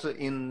Vault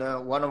in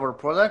one of our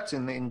products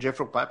in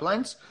JFrog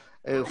Pipelines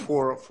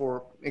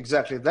for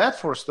exactly that,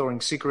 for storing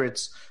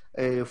secrets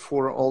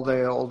for all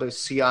the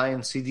CI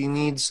and CD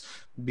needs,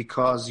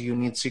 because you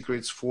need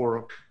secrets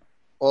for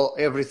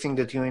everything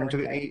that you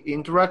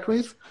interact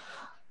with.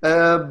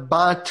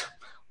 But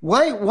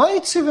why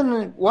it's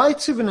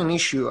even an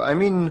issue? I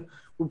mean,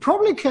 we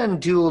probably can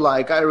do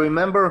I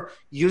remember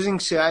using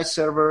CI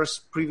servers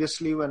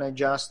previously when I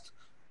just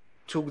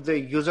took the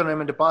username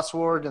and the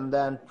password and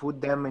then put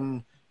them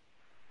in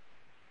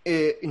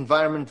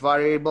environment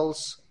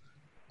variables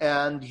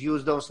and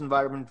use those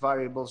environment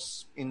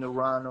variables in the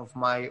run of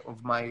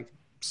my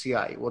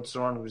CI. What's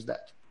wrong with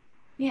that?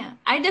 Yeah,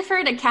 I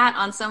defer to Kat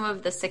on some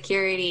of the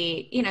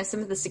security, some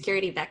of the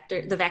security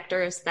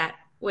vectors that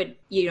would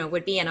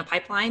be in a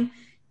pipeline.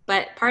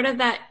 But part of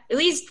that, at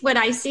least what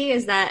I see,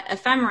 is that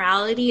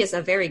ephemerality is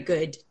a very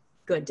good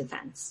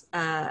defense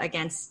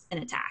against an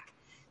attack.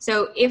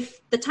 So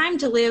if the time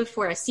to live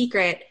for a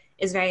secret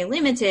is very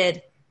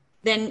limited,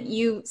 then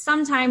you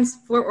sometimes,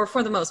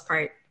 for the most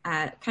part,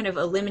 kind of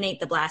eliminate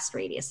the blast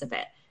radius a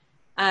bit.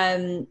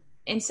 And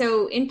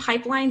so in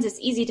pipelines, it's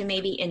easy to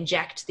maybe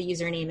inject the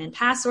username and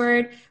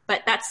password,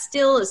 but that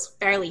still is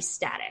fairly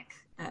static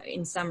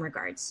in some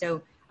regards.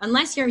 So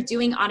unless you're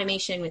doing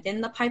automation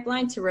within the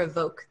pipeline to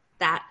revoke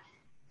that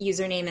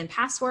username and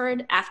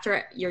password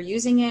after you're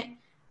using it,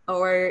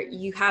 or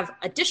you have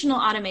additional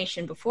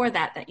automation before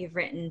that you've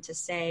written to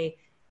say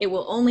it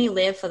will only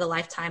live for the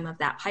lifetime of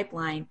that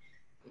pipeline,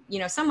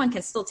 someone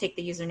can still take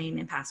the username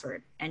and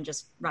password and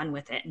just run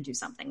with it and do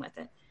something with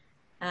it.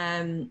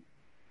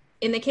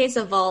 In the case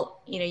of Vault,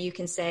 you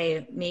can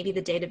say maybe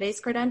the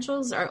database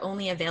credentials are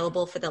only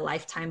available for the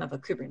lifetime of a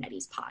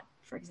Kubernetes pod,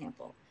 for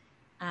example.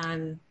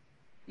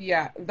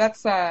 Yeah,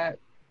 that's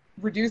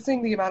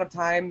reducing the amount of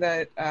time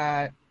that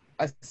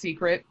a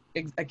secret,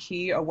 a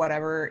key, or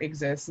whatever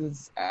exists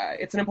is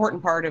it's an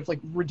important part of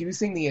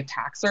reducing the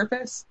attack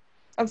surface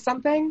of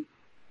something,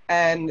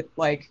 and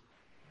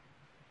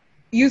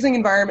using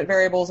environment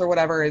variables or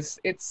whatever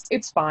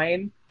it's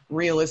fine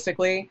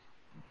realistically,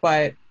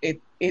 but it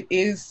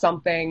is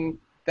something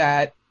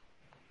that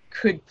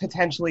could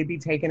potentially be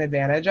taken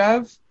advantage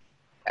of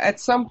at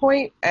some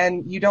point,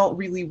 and you don't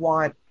really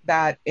want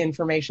that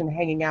information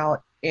hanging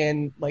out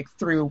in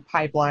through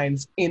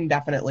pipelines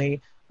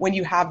indefinitely when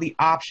you have the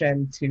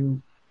option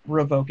to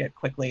revoke it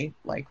quickly,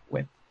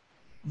 with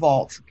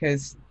Vault,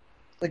 because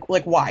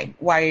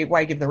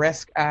why give the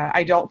risk?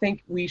 I don't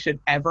think we should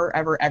ever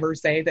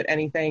say that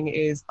anything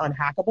is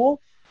unhackable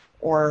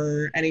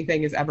or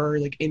anything is ever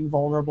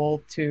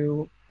invulnerable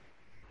to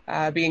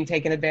being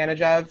taken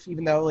advantage of,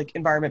 even though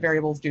environment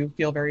variables do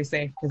feel very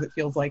safe, because it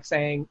feels like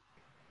saying,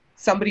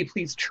 somebody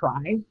please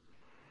try.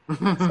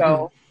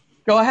 So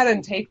go ahead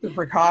and take the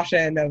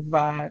precaution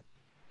of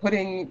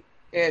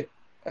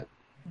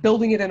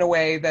building it in a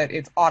way that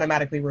it's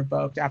automatically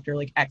revoked after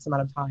X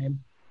amount of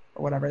time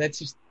or whatever. That's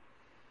just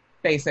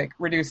basic.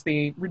 Reduce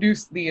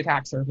the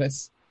attack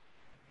surface.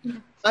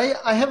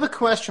 I have a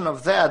question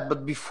of that,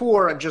 but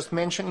before just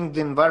mentioning the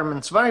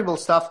environment's variable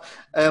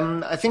stuff,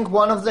 I think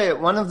one of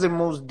the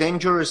most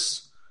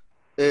dangerous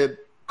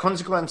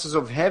consequences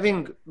of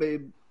having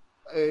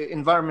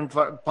environment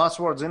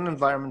passwords in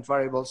environment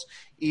variables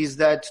is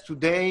that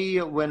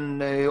today,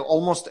 when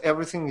almost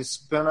everything is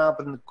spun up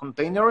in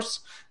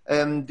containers,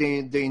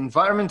 the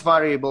environment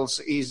variables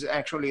is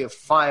actually a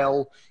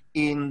file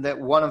in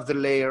one of the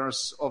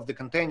layers of the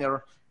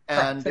container,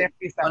 and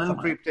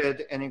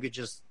unencrypted, and you could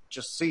just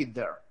see it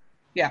there.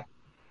 Yeah.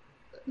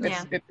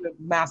 It's a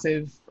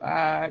massive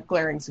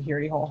glaring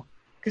security hole,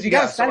 because you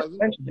got to set it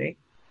eventually.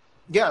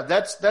 Yeah,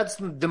 that's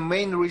the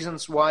main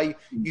reasons why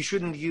you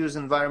shouldn't use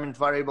environment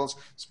variables,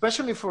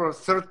 especially for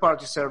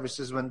third-party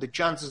services, when the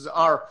chances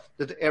are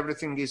that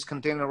everything is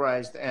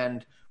containerized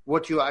and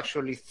what you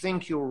actually think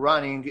you're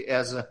running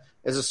as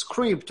a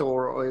script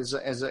or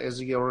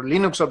as your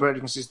Linux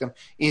operating system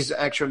is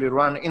actually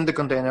run in the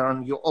container,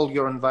 and all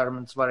your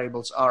environment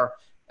variables are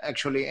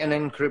actually an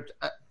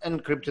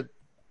unencrypted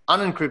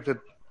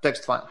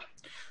text file.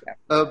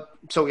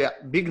 Yeah.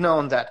 Big no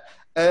on that.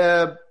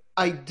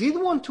 I did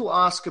want to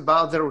ask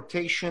about the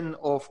rotation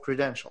of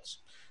credentials.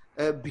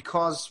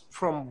 Because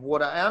from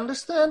what I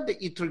understand,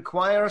 it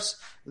requires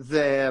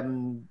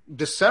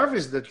the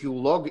service that you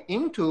log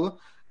into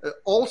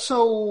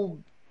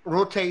also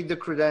rotate the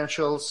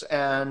credentials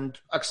and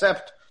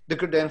accept the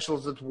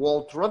credentials that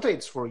Vault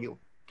rotates for you.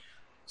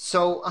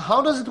 So how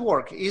does it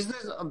work? Is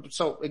this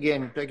so?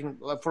 Again,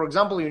 for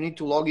example, you need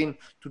to log in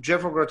to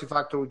JFrog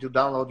Artifactory to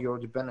download your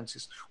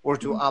dependencies or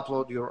to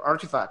upload your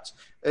artifacts.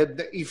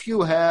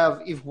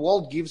 If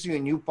Vault gives you a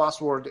new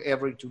password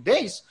every 2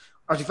 days,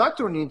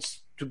 Artifactory needs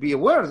to be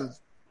aware that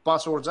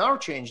passwords are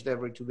changed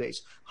every 2 days.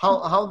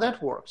 How that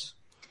works?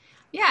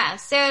 Yeah,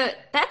 so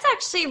that's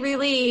actually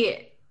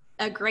really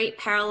a great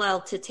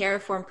parallel to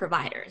Terraform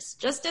providers.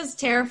 Just as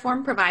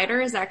Terraform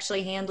providers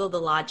actually handle the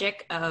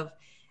logic of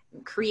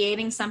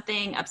creating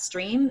something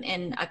upstream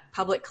in a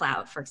public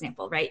cloud, for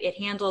example, right? It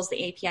handles the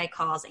API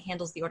calls, it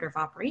handles the order of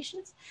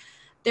operations.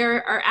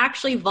 There are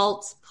actually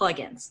Vault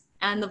plugins,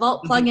 and the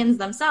Vault plugins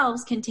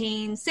themselves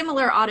contain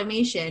similar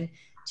automation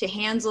to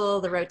handle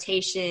the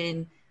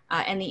rotation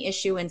and the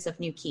issuance of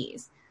new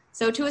keys.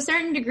 So to a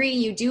certain degree,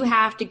 you do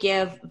have to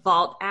give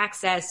Vault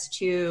access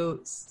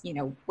to,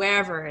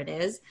 wherever it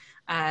is,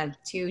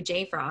 to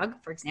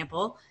JFrog, for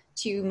example,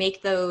 to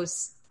make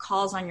those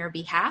calls on your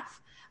behalf.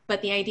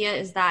 But the idea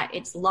is that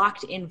it's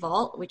locked in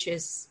Vault, which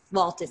is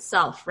Vault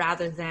itself,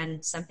 rather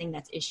than something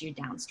that's issued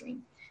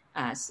downstream,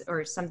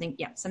 or something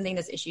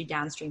that's issued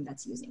downstream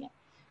that's using it.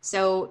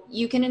 So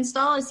you can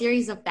install a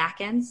series of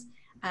plugins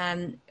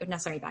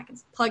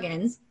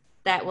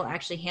that will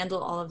actually handle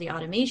all of the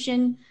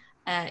automation.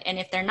 And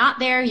if they're not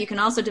there, you can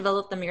also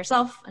develop them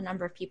yourself. A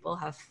number of people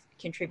have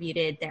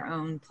contributed their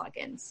own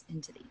plugins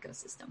into the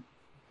ecosystem.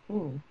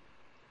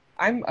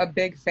 I'm a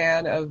big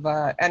fan of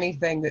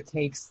anything that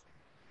takes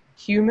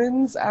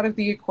humans out of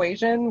the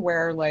equation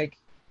where, like,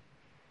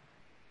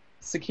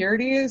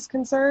 security is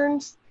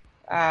concerned.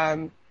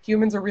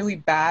 Humans are really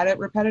bad at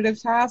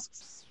repetitive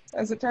tasks,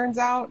 as it turns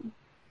out.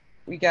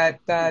 We get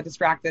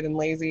distracted and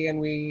lazy, and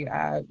we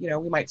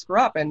might screw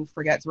up and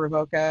forget to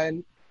revoke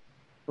a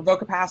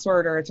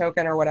password or a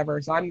token or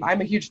whatever. So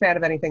I'm a huge fan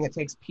of anything that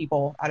takes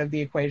people out of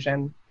the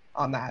equation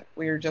on that.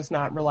 We're just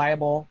not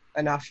reliable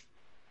enough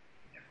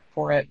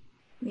for it.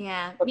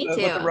 Yeah, me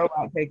too. Let the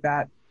robot take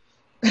that.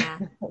 Yeah,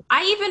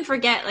 I even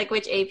forget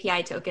which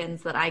API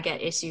tokens that I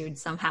get issued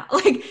somehow.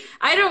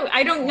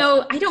 I don't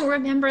know, I don't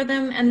remember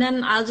them, and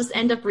then I'll just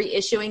end up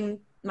reissuing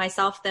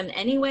myself them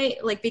anyway,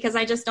 because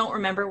I just don't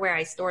remember where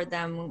I stored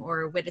them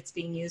or what it's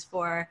being used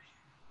for.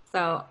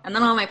 So, and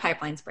then all my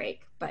pipelines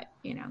break, but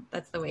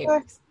that's the way it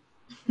works.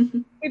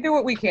 We do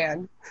what we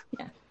can.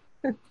 Yeah.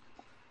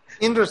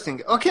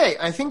 Interesting. Okay,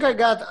 I think I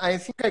got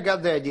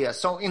the idea.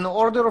 So in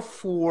order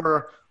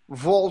for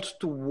Vault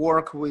to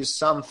work with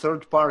some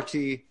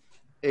third-party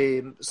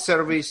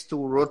service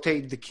to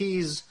rotate the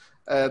keys,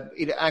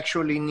 it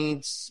actually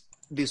needs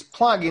this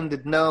plugin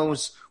that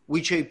knows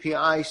which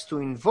APIs to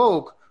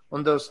invoke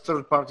on those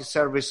third-party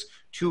service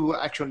to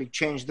actually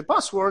change the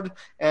password.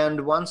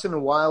 And once in a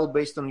while,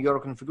 based on your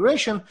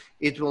configuration,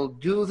 it will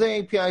do the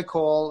API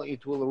call,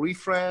 it will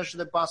refresh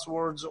the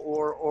passwords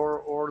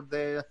or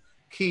the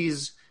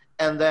keys,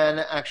 and then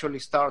actually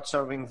start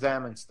serving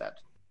them instead.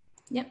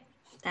 Yep,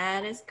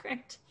 that is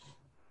correct.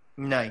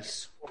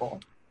 Nice.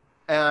 Cool.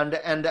 And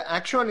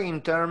actually,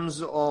 in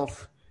terms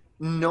of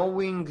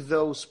knowing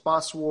those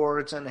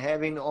passwords and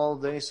having all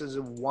this as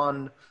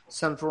one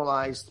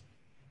centralized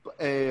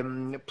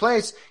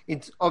place,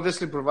 it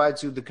obviously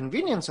provides you the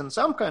convenience and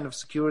some kind of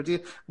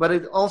security, but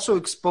it also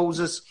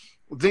exposes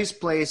this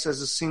place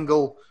as a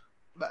single,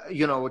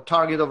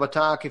 target of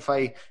attack. If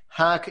I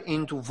hack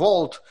into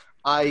Vault,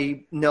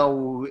 I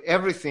know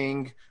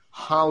everything.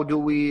 How do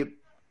we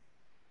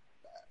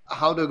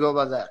go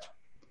about that?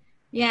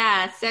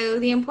 Yeah, so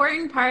the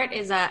important part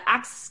is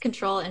access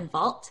control in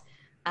Vault.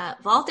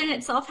 Vault in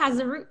itself has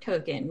a root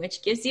token,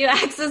 which gives you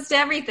access to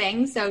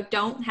everything. So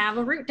don't have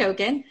a root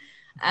token.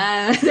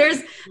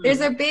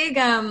 There's a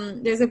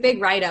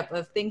big write-up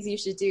of things you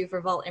should do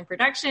for Vault in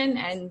production,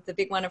 and the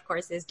big one, of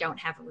course, is don't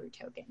have a root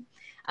token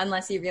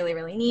unless you really,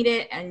 really need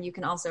it. And you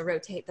can also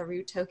rotate the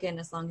root token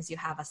as long as you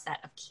have a set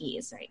of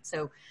keys, right?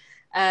 So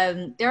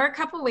there are a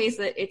couple ways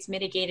that it's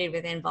mitigated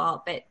within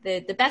Vault, but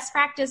the best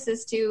practice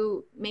is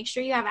to make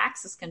sure you have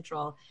access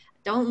control.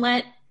 Don't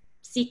let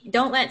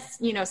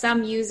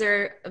some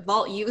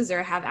Vault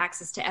user have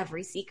access to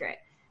every secret.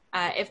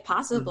 If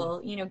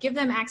possible, give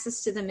them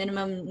access to the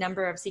minimum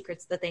number of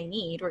secrets that they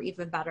need, or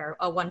even better,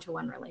 a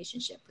one-to-one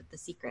relationship with the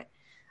secret.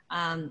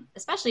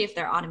 Especially if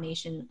they're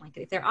automation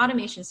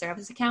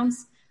service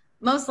accounts,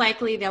 most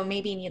likely they'll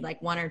maybe need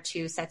one or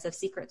two sets of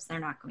secrets. They're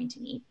not going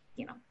to need,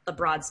 the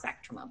broad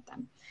spectrum of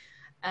them.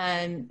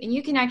 And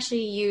you can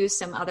actually use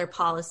some other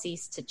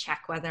policies to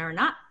check whether or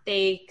not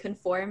they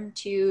conform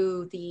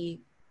to the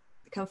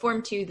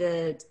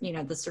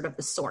the sort of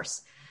the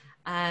source.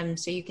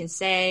 So you can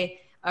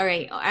say, all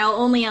right, I'll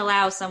only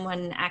allow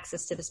someone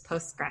access to this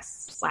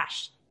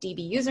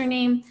Postgres/DB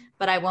username,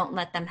 but I won't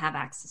let them have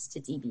access to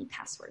DB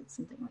passwords,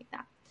 something like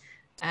that.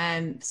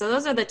 So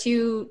those are the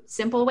two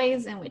simple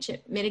ways in which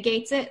it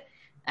mitigates it.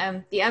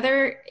 The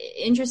other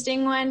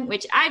interesting one,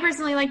 which I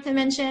personally like to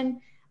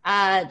mention,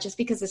 just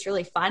because it's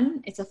really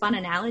fun, it's a fun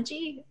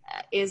analogy,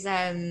 is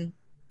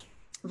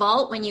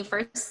Vault, when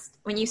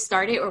you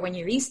start it or when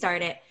you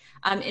restart it,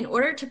 in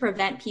order to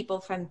prevent people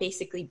from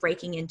basically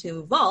breaking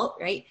into Vault,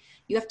 right,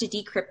 you have to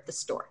decrypt the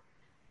store.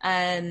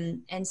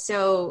 And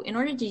so in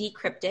order to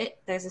decrypt it,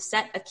 there's a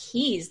set of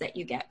keys that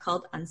you get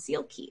called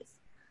unsealed keys.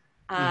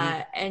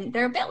 And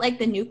they're a bit like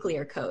the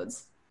nuclear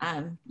codes.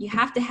 You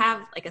have to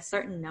have like a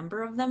certain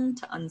number of them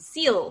to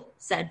unseal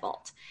said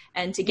vault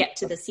and to get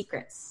to the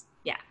secrets.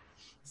 Yeah.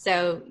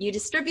 So you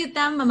distribute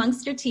them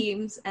amongst your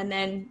teams. And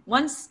then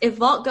if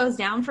Vault goes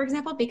down, for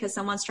example, because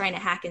someone's trying to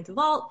hack into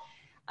Vault,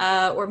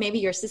 or maybe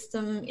your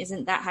system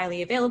isn't that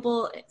highly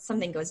available,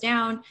 something goes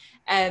down,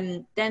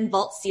 then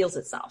Vault seals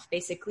itself,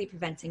 basically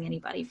preventing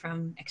anybody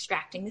from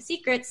extracting the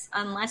secrets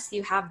unless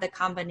you have the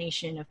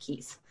combination of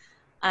keys.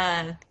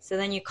 So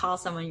then you call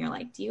someone, you're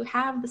like, do you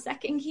have the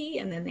second key?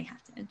 And then they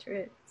have to enter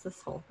it. It's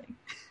this whole thing.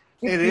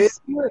 It is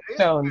Spirit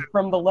Stone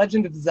from The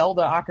Legend of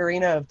Zelda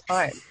Ocarina of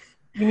Time.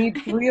 You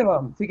need 3 of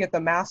them to get the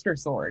Master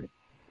Sword.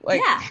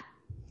 Yeah.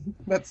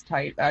 That's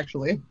tight,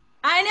 actually.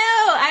 I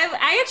know.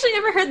 I actually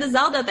never heard the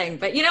Zelda thing,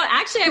 but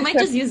actually I might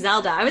just use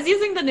Zelda. I was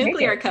using the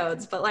nuclear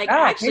codes, but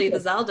actually the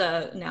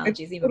Zelda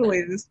analogy is even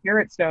totally better. The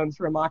Spirit Stones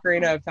from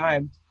Ocarina of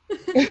Time.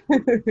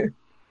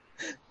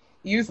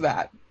 Use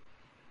that.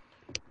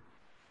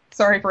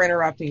 Sorry for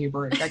interrupting you,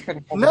 Baruch. I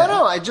couldn't.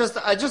 No. I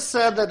just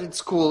said that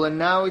it's cool, and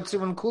now it's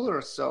even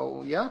cooler.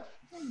 So yeah.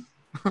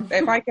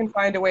 If I can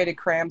find a way to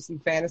cram some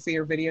fantasy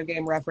or video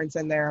game reference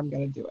in there, I'm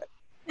going to do it.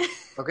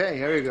 Okay,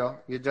 here you go.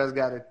 You just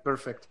got it.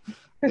 Perfect.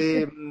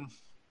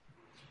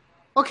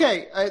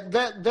 Okay,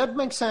 that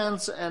makes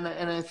sense, and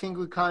I think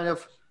we kind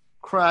of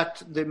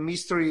cracked the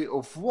mystery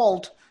of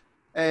Vault.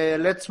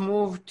 Let's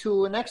move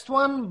to the next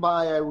one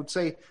by, I would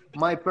say,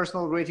 my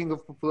personal rating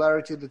of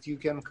popularity that you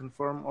can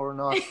confirm or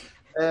not.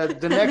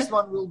 The next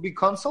one will be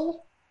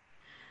Consul.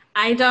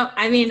 I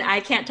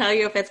can't tell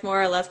you if it's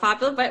more or less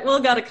popular, but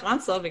we'll go to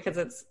Consul because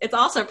it's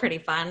also pretty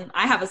fun.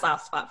 I have a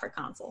soft spot for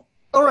Consul.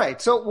 All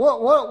right. So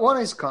what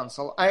is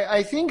Consul?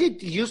 I think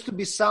it used to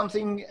be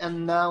something,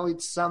 and now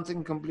it's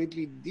something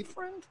completely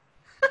different.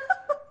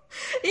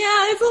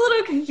 Yeah, it's a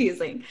little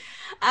confusing.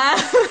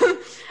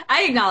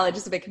 I acknowledge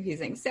it's a bit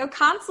confusing. So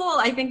Consul,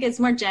 I think,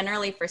 is more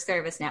generally for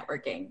service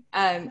networking,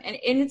 and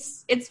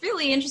it's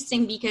really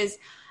interesting because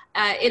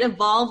it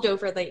evolved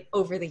over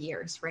the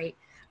years, right?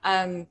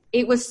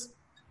 It was,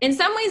 in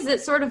some ways,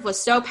 it sort of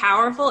was so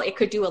powerful it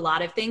could do a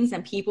lot of things,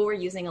 and people were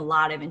using a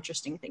lot of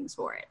interesting things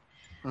for it.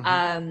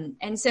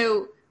 And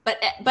so, but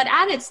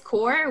at its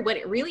core, what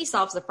it really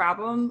solves the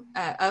problem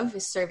of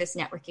is service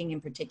networking in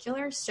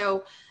particular.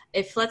 So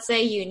if, let's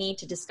say, you need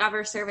to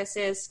discover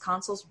services,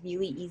 Consul's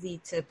really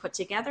easy to put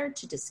together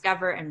to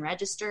discover and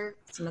register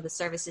some of the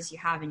services you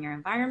have in your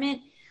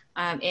environment.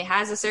 It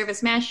has a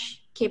service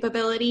mesh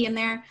capability in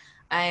there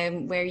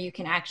where you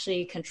can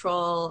actually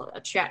control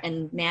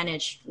and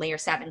manage layer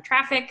 7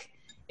 traffic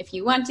if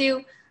you want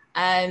to,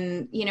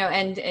 and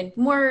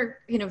more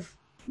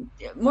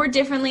more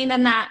differently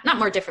than that, not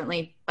more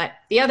differently, but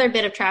the other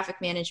bit of traffic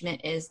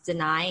management is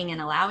denying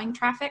and allowing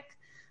traffic.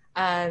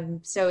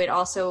 So it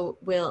also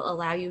will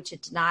allow you to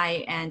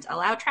deny and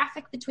allow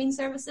traffic between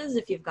services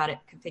if you've got it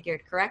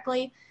configured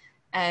correctly.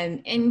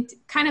 And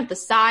kind of the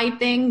side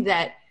thing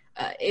that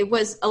a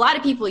lot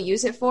of people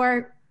use it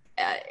for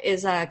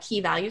is a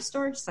key value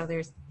store. So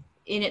there's,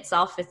 in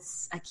itself,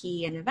 it's a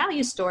key and a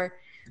value store.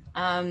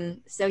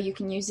 So you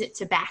can use it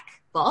to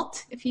back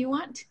Vault if you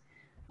want.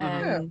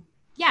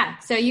 Yeah,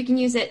 so you can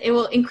use it. It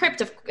will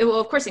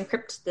of course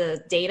encrypt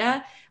the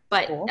data,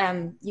 but cool.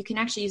 You can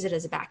actually use it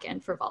as a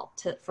backend for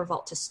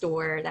Vault to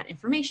store that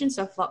information.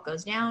 So if Vault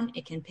goes down,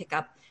 it can pick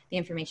up the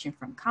information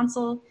from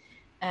Consul.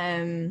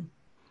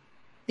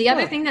 The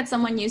other thing that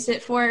someone used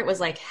it for was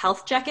like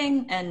health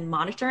checking and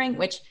monitoring,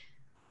 which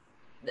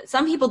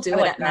some people do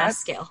it at mass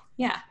scale.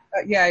 Yeah.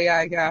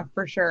 Yeah,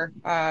 for sure.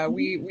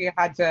 We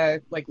had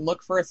to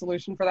look for a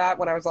solution for that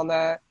when I was on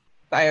the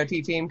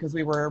IoT team, because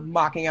we were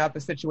mocking up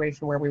a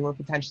situation where we were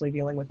potentially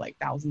dealing with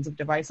thousands of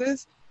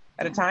devices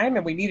at a time,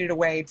 and we needed a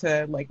way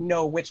to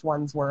know which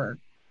ones were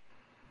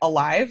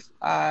alive.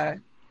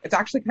 It's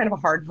actually kind of a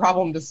hard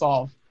problem to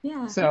solve.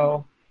 Yeah.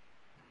 So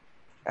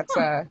that's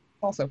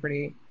also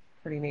pretty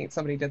neat.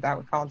 Somebody did that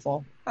with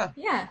Consul. Huh.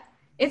 Yeah.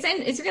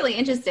 It's really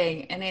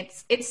interesting, and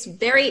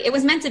it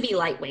was meant to be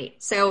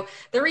lightweight. So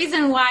the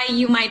reason why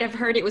you might have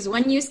heard it was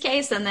one use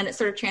case and then it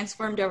sort of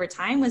transformed over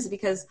time was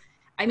because,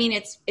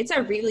 it's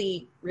a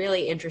really,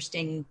 really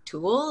interesting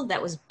tool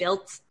that was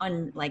built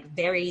on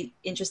very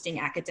interesting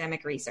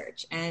academic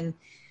research. And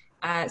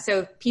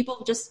so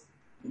people just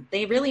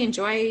they really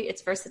enjoy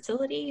its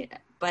versatility,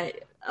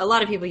 but a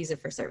lot of people use it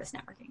for service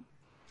networking.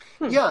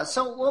 Yeah,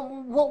 so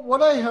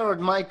what I heard,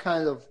 my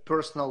kind of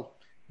personal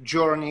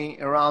journey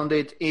around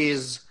it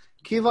is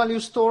key value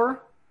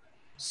store,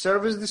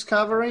 service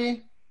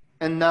discovery,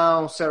 and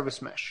now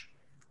service mesh.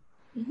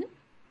 Mm-hmm.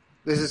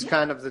 This is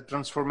kind of the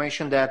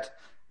transformation that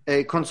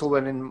Consul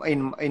went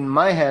in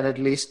my head, at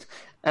least.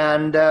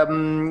 And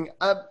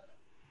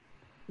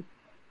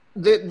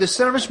the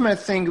service mesh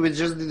thing, we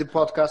just did the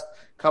podcast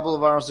a couple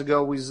of hours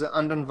ago with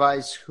Anton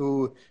Weiss,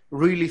 who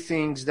really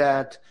thinks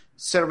that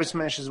service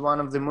mesh is one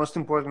of the most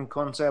important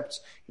concepts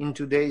in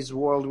today's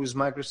world with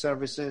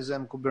microservices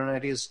and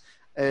Kubernetes,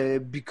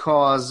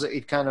 because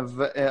it kind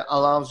of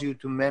allows you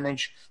to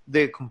manage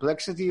the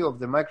complexity of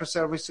the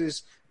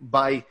microservices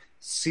by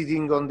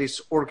sitting on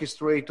this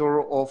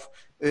orchestrator of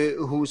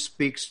who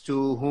speaks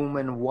to whom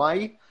and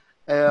why.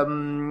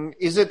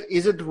 Is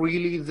it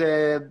really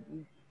the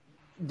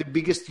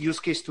biggest use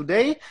case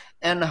today,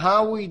 and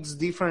how it's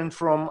different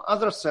from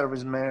other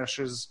service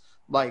meshes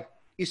like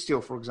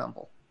Istio, for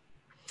example?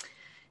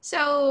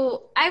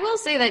 So I will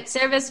say that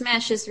service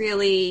mesh is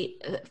really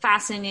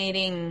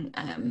fascinating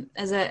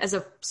as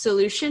a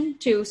solution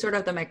to sort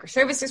of the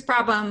microservices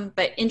problem,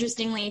 but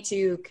interestingly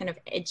to kind of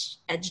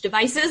edge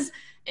devices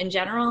in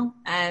general.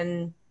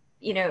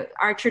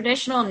 Our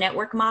traditional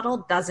network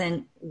model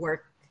doesn't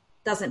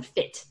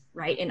fit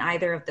right in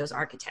either of those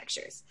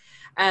architectures.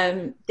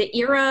 The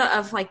era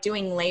of like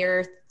doing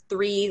layer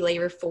 3,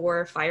 layer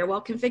 4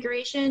 firewall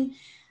configuration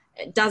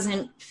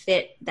doesn't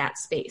fit that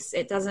space.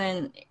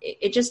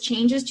 It just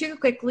changes too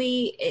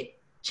quickly. It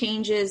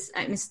changes,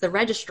 it's the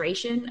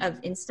registration of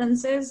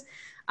instances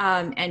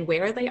and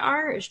where they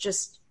are is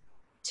just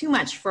too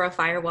much for a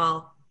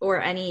firewall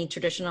or any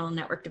traditional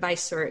network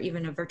device or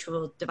even a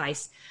virtual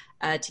device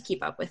to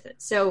keep up with it.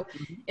 So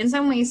in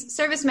some ways,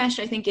 service mesh,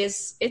 I think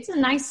it's a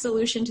nice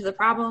solution to the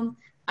problem.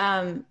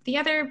 The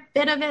other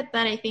bit of it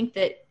that I think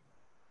that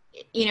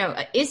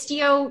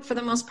Istio, for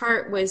the most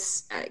part,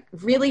 was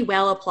really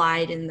well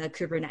applied in the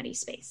Kubernetes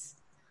space.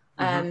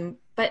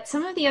 But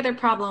some of the other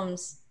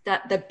problems,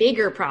 the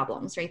bigger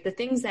problems, right, the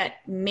things that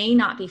may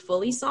not be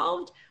fully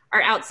solved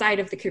are outside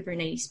of the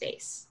Kubernetes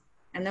space.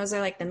 And those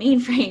are like the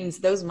mainframes.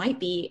 Those might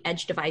be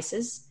edge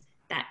devices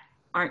that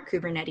aren't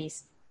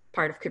Kubernetes,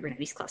 part of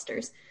Kubernetes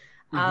clusters.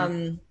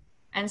 And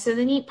so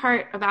the neat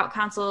part about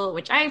Consul,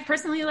 which I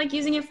personally like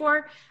using it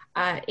for,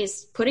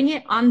 is putting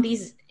it on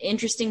these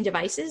interesting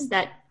devices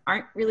that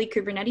aren't really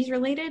Kubernetes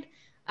related,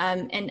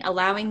 and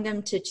allowing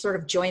them to sort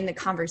of join the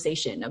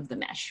conversation of the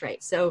mesh,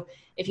 right? So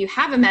if you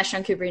have a mesh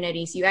on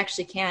Kubernetes, you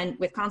actually can,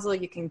 with Consul,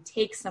 you can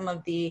take some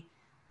of the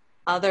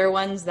other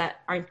ones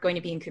that aren't going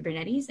to be in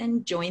Kubernetes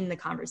and join the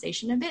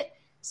conversation of it.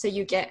 So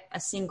you get a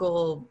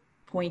single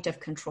point of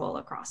control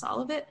across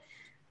all of it.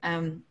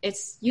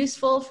 It's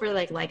useful for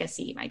like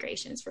legacy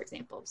migrations, for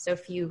example. So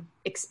if you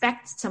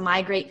expect to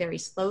migrate very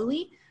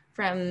slowly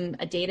from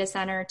a data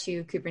center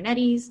to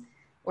Kubernetes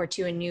or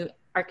to a new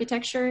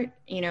architecture,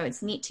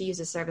 it's neat to use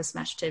a service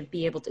mesh to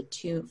be able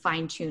to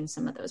fine tune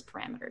some of those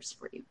parameters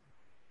for you.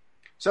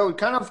 So it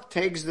kind of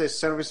takes the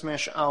service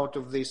mesh out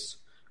of this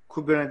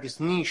Kubernetes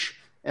niche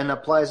and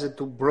applies it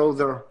to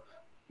broader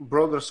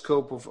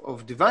scope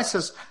of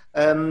devices.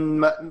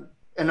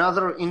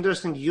 Another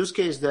interesting use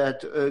case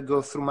that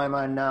goes through my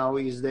mind now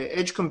is the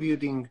edge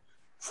computing,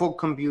 fog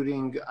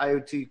computing,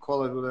 IoT,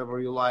 call it whatever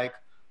you like.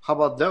 How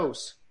about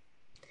those?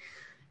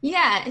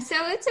 Yeah, so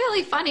it's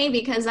really funny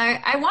because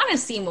I want to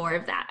see more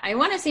of that. I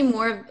want to see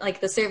more of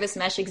like the service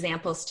mesh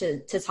examples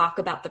to talk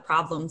about the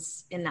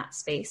problems in that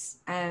space.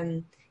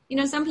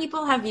 Some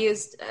people have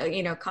used,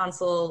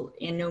 Consul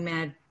and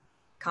Nomad,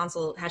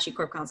 Consul,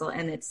 HashiCorp Consul,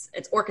 and its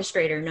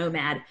orchestrator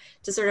Nomad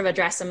to sort of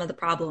address some of the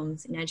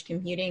problems in edge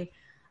computing.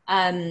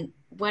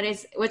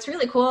 What's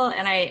really cool,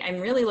 and I'm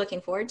really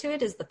looking forward to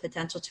it, is the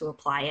potential to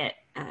apply it.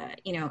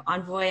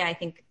 Envoy, I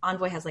think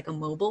Envoy has like a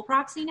mobile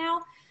proxy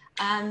now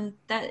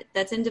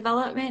that's in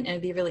development, and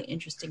it'd be really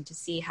interesting to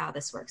see how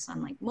this works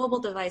on like mobile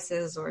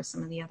devices or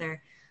some of the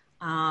other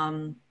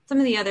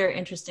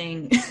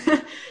interesting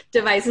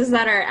devices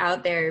that are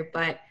out there.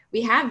 But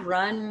we have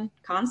run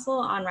Consul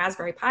on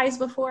Raspberry Pis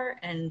before,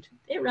 and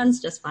it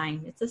runs just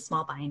fine. It's a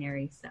small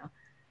binary, so.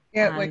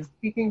 Yeah, like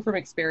speaking from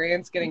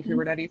experience, getting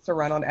Kubernetes to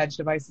run on edge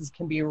devices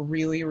can be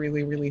really,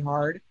 really, really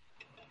hard.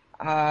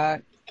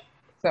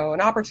 So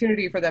an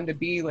opportunity for them to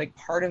be like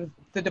part of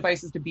the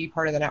devices, to be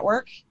part of the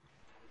network,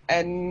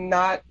 and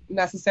not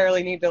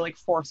necessarily need to like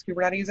force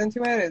Kubernetes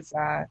into it is,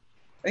 I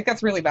think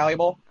that's really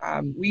valuable.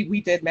 We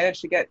did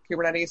manage to get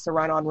Kubernetes to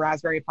run on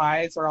Raspberry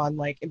Pis or on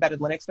like embedded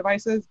Linux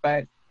devices,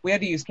 but we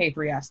had to use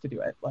K3s to do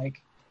it.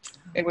 Like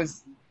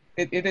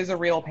it is a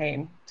real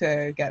pain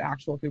to get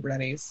actual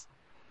Kubernetes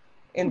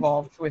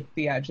involved with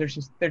the edge.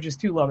 They're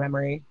just too low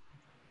memory.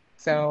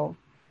 So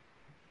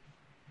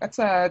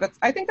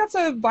I think that's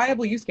a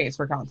viable use case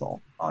for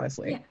Consul,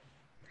 honestly.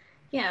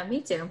 Yeah,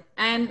 me too.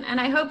 And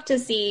I hope to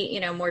see,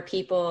 more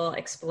people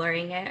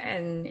exploring it,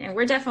 and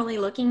we're definitely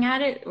looking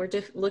at it. We're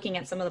looking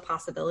at some of the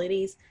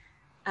possibilities.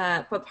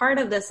 But part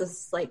of this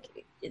is like,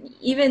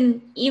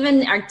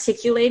 even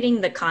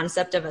articulating the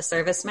concept of a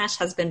service mesh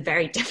has been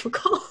very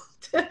difficult.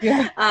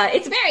 Yeah.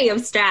 It's very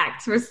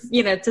abstract for,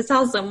 to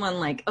tell someone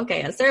like,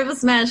 okay, a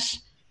service mesh,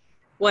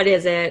 what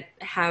is it?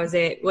 How is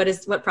it?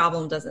 What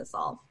problem does it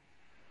solve?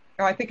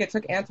 Oh, I think it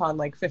took Anton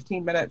like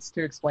 15 minutes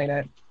to explain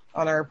it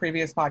on our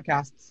previous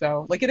podcast.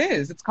 So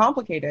it's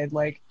complicated.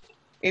 Like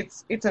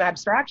it's an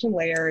abstraction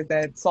layer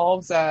that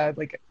solves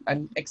like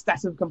an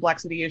excessive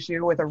complexity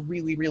issue with a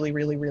really, really,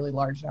 really, really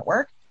large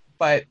network.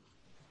 But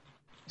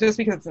just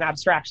because it's an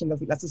abstraction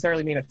doesn't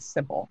necessarily mean it's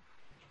simple.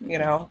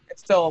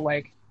 It's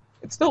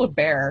still a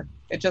bear.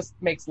 It just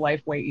makes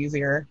life way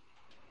easier.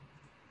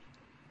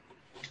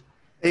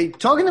 Hey,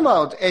 talking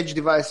about edge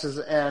devices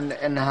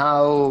and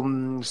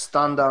how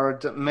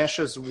standard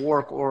meshes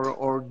work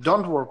or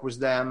don't work with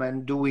them,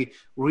 and do we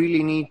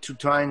really need to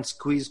try and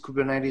squeeze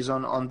Kubernetes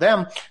on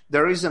them?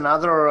 There is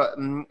another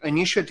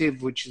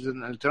initiative which is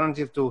an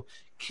alternative to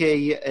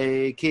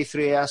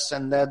K3S,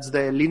 and that's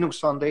the Linux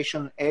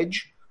Foundation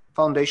Edge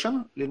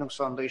Foundation, Linux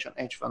Foundation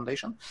Edge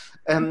Foundation,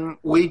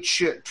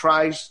 which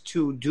tries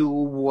to do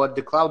what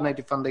the Cloud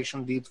Native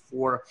Foundation did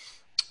for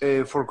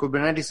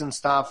Kubernetes and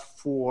stuff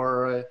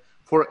for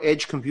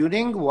edge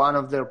computing. One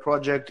of their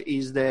project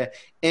is the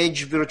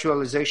Edge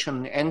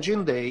Virtualization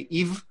Engine, the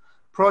EVE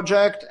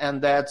project,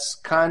 and that's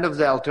kind of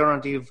the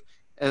alternative.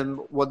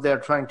 What they're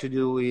trying to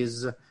do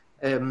is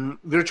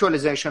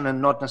virtualization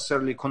and not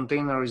necessarily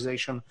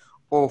containerization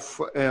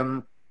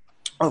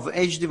of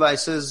edge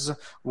devices.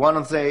 One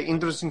of the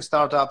interesting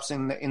startups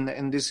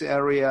in this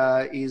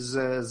area is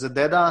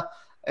Zededa,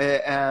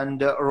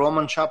 and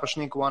Roman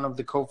Shaposhnik, one of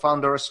the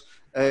co-founders,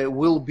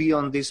 will be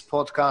on this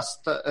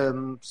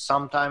podcast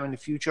sometime in the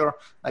future,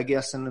 I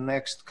guess in the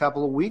next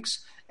couple of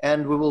weeks.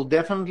 And we will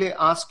definitely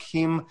ask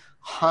him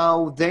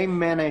how they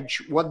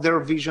manage, what their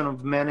vision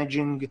of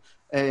managing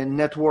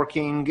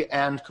networking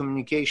and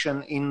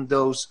communication in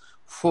those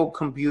fog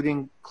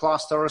computing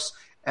clusters,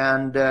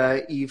 and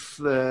if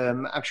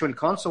actually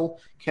Consul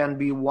can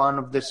be one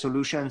of the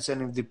solutions,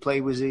 and if they play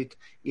with it,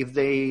 if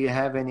they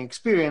have any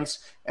experience.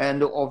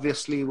 And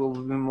obviously we'll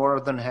be more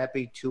than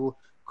happy to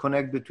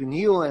connect between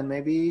you and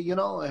maybe,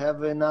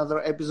 have another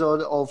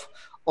episode of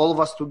all of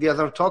us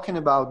together talking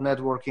about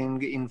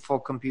networking in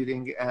fog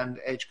computing and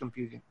edge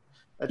computing.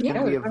 That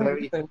can be a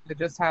very... To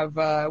just have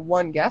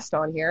one guest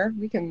on here.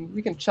 We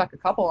can chuck a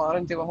couple on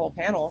and do a whole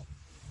panel.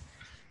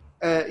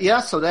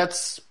 So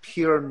that's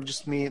here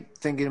just me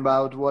thinking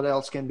about what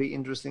else can be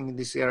interesting in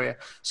this area.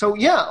 So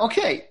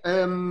okay.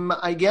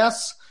 I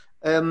guess,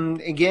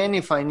 again,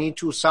 if I need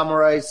to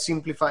summarize,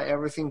 simplify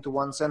everything to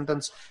one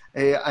sentence,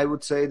 I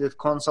would say that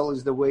Consul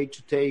is the way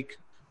to take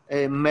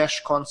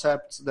mesh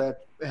concepts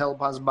that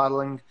help us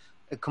battling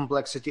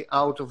complexity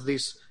out of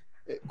this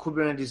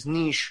Kubernetes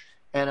niche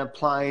and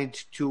apply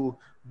it to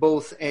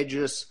both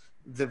edges,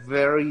 the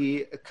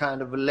very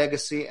kind of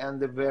legacy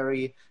and the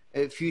very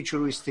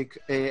futuristic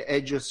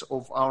edges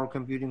of our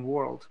computing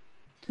world.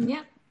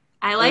 Yeah,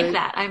 I like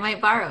that. I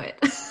might borrow it.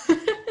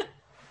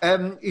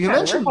 You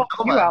mentioned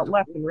Nomad. You out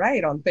left and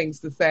right on things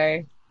to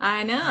say.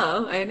 I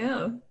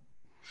know.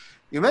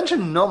 You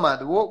mentioned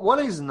Nomad. What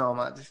is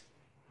Nomad?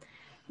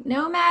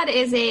 Nomad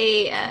is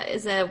a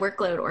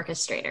workload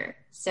orchestrator.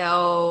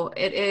 So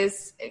it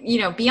is,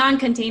 beyond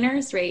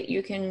containers, right?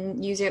 You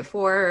can use it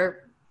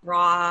for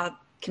raw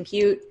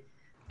compute.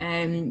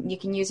 You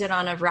can use it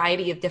on a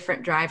variety of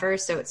different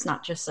drivers. So it's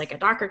not just like a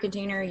Docker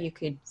container.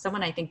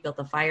 Someone I think built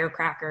a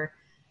Firecracker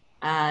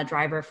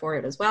driver for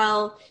it as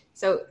well.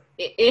 So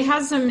it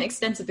has some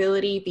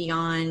extensibility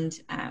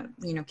beyond,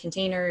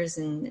 containers.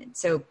 And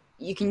so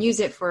you can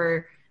use it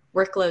for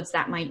workloads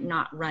that might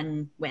not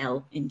run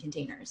well in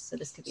containers. So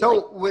this could be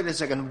wait a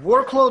second.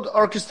 Workload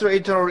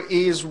orchestrator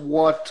is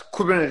what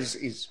Kubernetes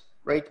is,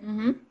 right?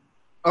 Mm-hmm.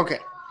 Okay.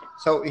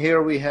 So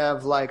here we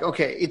have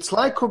it's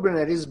like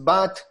Kubernetes,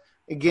 but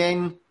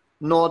again,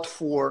 not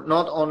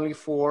only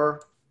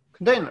for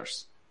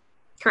containers.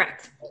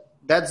 Correct.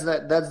 That's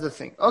the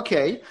thing.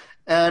 Okay.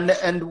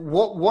 And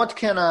what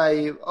can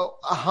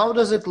how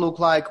does it look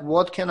like?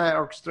 What can I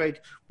orchestrate?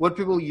 What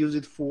people use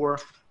it for?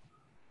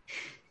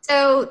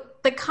 So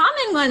the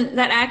common one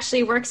that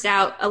actually works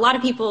out, a lot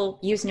of people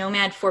use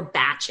Nomad for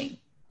batching,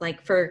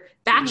 like for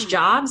batch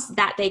jobs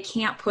that they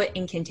can't put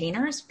in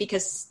containers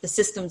because the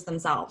systems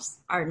themselves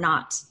are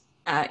not,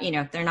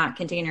 they're not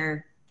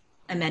container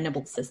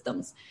amenable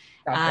systems,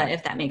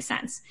 if that makes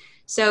sense.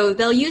 So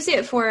they'll use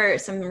it for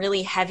some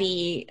really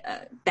heavy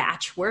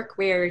batch work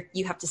where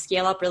you have to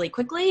scale up really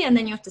quickly and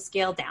then you have to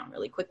scale down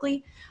really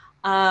quickly.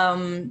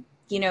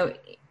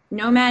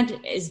 Nomad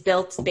is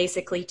built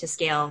basically to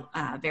scale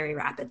very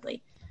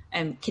rapidly,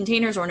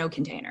 containers or no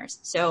containers.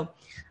 So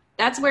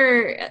that's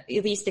where at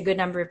least a good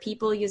number of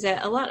people use it.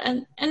 A lot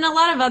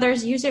of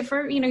others use it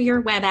for,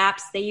 your web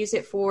apps. They use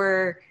it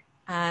for,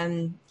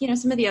 some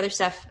of the other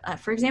stuff.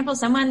 For example,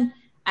 someone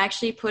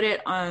actually put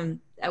it on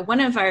one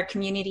of our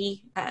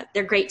community,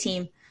 they're a great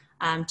team,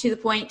 To The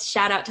Point,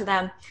 shout out to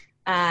them.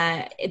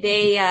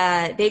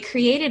 They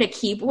created a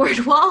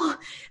keyboard wall.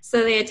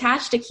 So they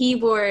attached a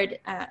keyboard,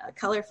 a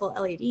colorful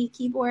LED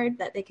keyboard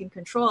that they can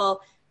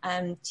control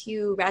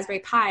to Raspberry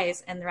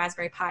Pis, and the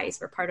Raspberry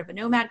Pis were part of a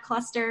Nomad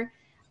cluster,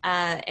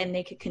 and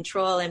they could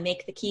control and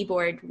make the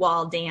keyboard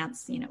wall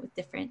dance, with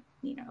different,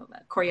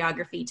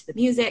 choreography to the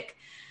music,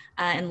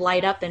 and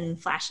light up and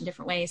flash in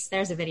different ways.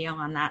 There's a video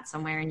on that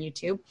somewhere on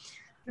YouTube.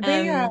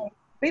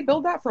 They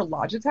build that for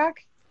Logitech?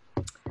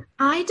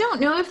 I don't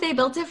know if they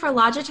built it for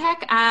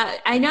Logitech.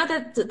 I know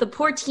that the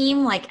poor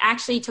team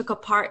actually took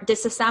apart,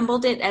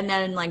 disassembled it, and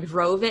then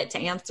drove it to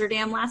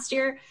Amsterdam last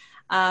year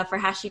for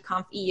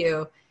HashiConf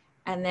EU,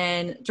 and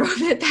then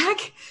drove it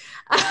back.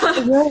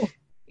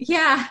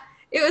 Yeah,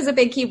 it was a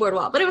big keyboard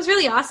wall, but it was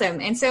really awesome.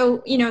 And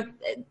so,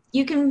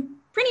 you can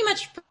pretty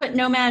much put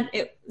Nomad,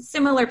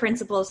 similar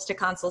principles to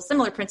Consul,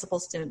 similar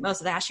principles to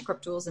most of the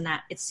HashiCorp tools, in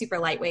that it's super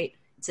lightweight.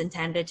 It's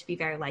intended to be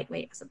very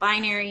lightweight as a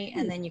binary,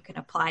 and then you can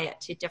apply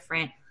it to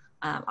different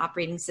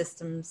operating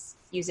systems,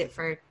 use it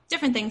for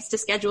different things to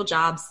schedule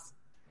jobs,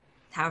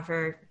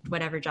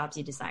 whatever jobs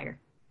you desire.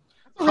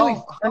 That's a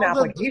really fun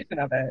application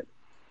of it.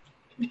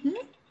 Mm-hmm.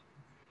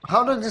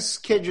 How does this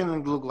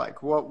scheduling look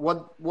like?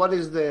 What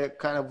is the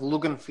kind of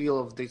look and feel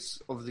of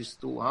this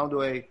tool? How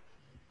do I?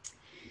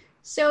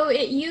 So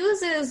it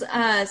uses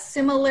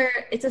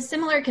it's a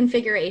similar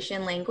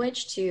configuration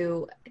language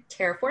to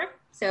Terraform.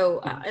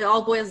 So it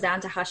all boils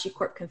down to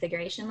HashiCorp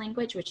configuration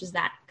language, which is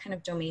that kind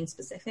of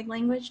domain-specific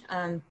language.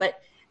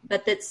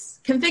 But this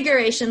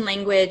configuration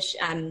language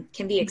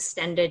can be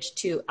extended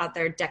to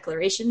other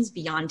declarations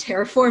beyond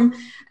Terraform.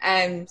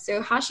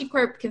 So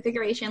HashiCorp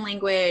configuration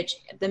language,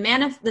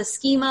 the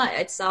schema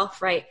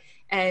itself, right,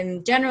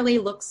 generally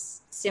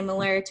looks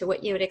similar to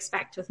what you would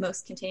expect with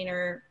most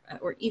container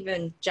or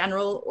even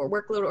general or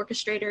workload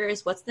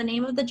orchestrators. What's the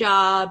name of the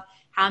job?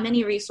 How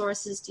many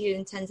resources do you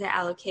intend to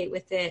allocate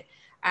with it?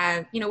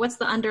 What's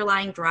the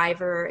underlying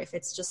driver, if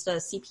it's just a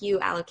CPU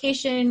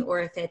allocation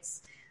or if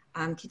it's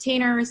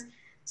containers.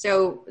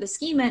 So the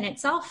schema in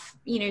itself,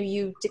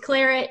 you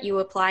declare it, you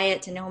apply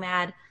it to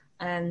Nomad.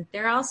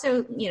 There are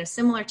also,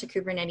 similar to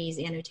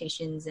Kubernetes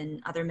annotations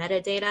and other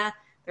metadata.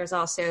 There's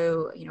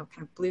also,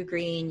 kind of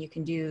blue-green. You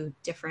can do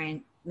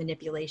different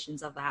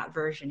manipulations of that,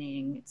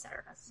 versioning, et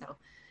cetera. So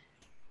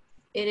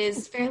it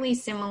is fairly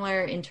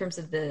similar in terms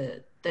of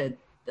the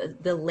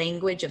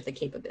language of the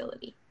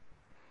capability.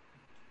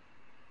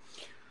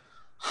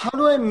 How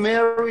do I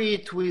marry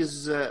it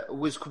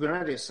with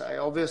Kubernetes? I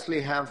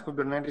obviously have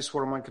Kubernetes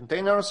for my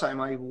containers. I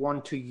might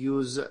want to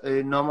use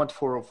Nomad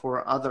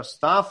for other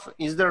stuff.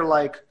 Is there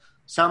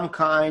some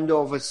kind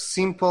of a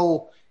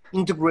simple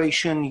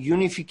integration,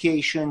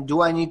 unification?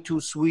 Do I need to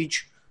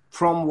switch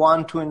from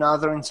one to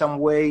another in some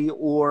way,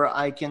 or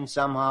I can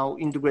somehow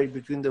integrate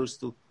between those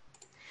two?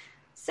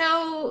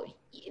 So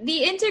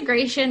the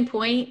integration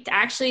point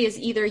actually is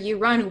either you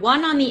run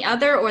one on the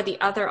other or the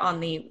other on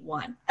the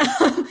one.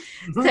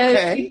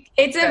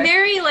 It's a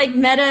very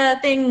meta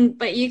thing,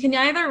 but you can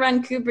either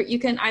run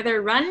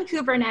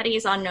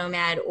Kubernetes on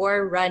Nomad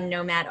or run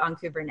Nomad on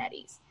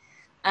Kubernetes.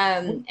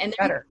 And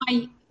better.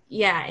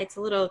 It's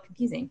a little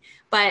confusing.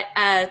 But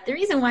the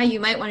reason why you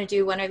might want to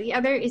do one or the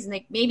other is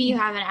maybe you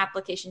have an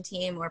application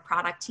team or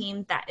product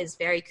team that is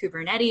very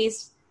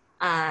Kubernetes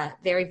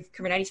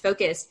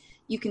focused.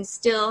 You can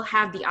still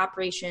have the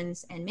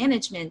operations and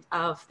management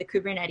of the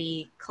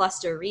Kubernetes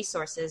cluster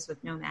resources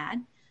with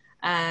Nomad,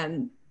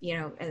 and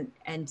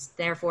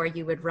therefore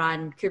you would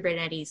run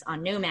Kubernetes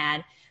on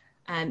Nomad,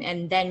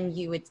 and then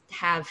you would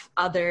have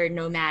other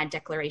Nomad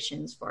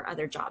declarations for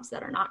other jobs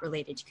that are not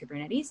related to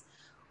Kubernetes.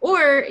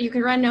 Or you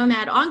can run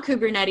Nomad on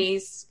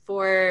Kubernetes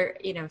for,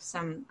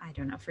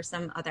 for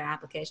some other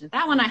application.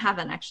 That one I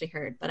haven't actually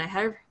heard, but I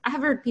have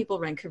heard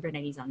people run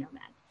Kubernetes on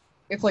Nomad.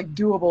 It's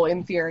doable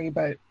in theory,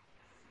 but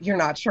you're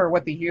not sure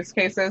what the use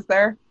case is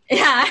there?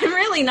 Yeah, I'm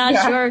really not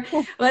sure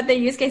what the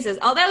use case is.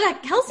 Although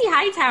Kelsey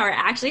Hightower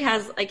actually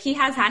has, he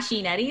has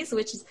HashiNetties,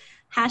 which is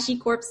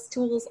HashiCorp's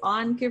tools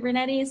on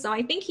Kubernetes. So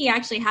I think he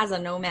actually has a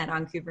Nomad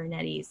on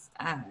Kubernetes,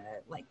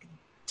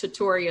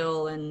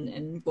 tutorial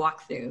and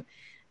walkthrough.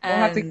 We'll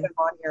have to get him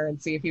on here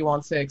and see if he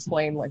wants to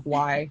explain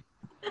why.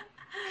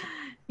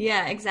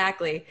 Yeah,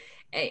 exactly.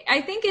 I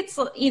think it's,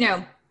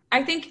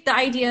 I think the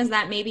idea is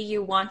that maybe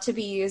you want to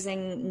be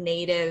using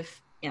native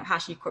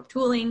HashiCorp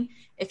tooling.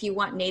 If you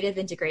want native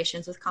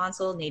integrations with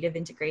Consul, native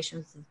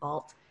integrations with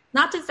Vault.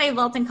 Not to say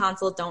Vault and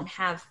Consul don't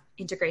have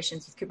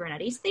integrations with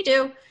Kubernetes. They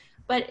do.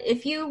 But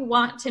if you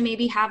want to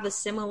maybe have a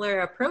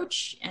similar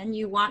approach and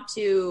you want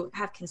to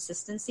have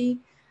consistency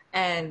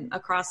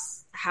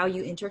across how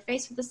you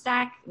interface with the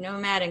stack,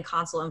 Nomad and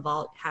Consul and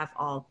Vault have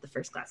all the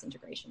first-class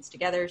integrations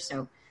together.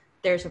 So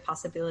there's a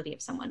possibility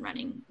of someone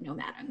running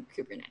Nomad on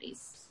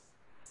Kubernetes.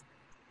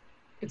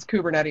 It's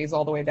Kubernetes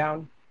all the way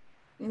down.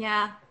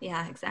 Yeah,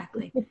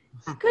 exactly.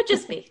 Could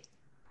just be.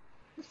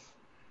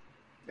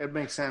 It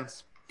makes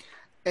sense.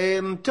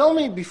 Tell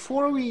me,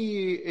 before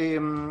we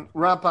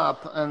wrap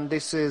up, and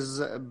this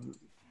is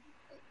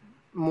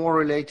more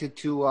related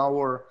to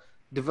our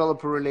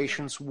developer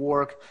relations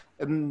work.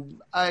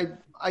 I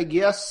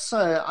guess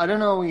I don't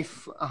know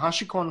if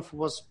HashiConf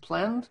was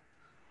planned,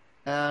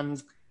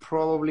 and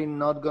probably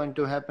not going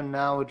to happen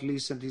now, at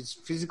least in its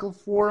physical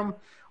form.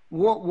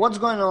 What's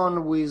going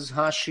on with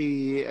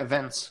Hashi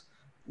events?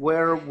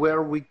 Where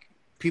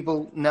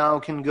people now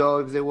can go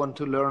if they want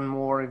to learn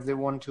more, if they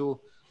want to,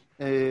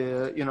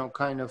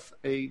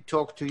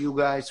 talk to you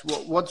guys.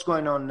 What's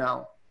going on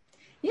now?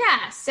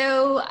 Yeah,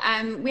 so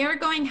we are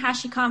going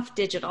HashiConf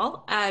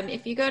digital.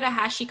 If you go to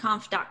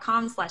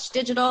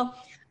hashiconf.com/digital,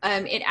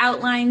 it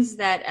outlines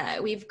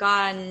that we've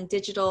gone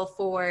digital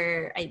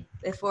for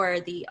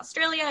the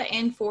Australia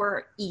and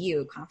for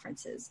EU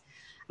conferences.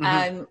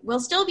 We'll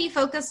still be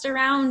focused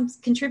around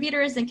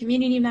contributors and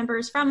community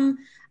members from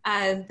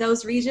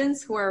those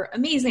regions who are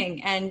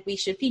amazing, and we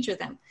should feature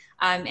them.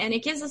 And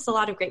it gives us a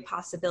lot of great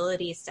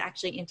possibilities to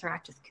actually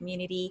interact with the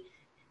community.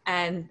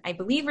 I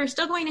believe we're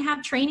still going to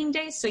have training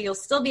days, so you'll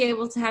still be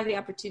able to have the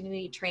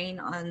opportunity to train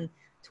on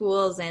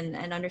tools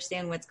and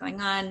understand what's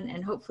going on,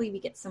 and hopefully we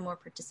get some more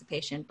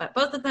participation. But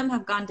both of them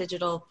have gone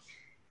digital.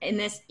 In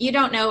this, you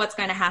don't know what's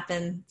going to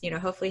happen.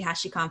 Hopefully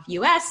HashiConf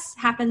US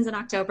happens in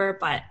October,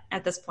 but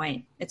at this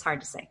point, it's hard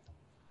to say.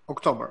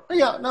 October.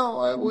 Yeah,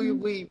 no,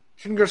 we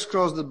fingers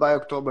crossed that by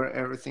October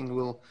everything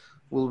will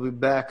be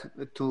back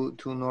to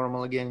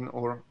normal again,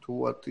 or to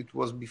what it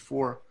was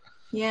before.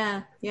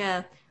 Yeah.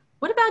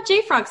 What about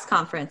JFrog's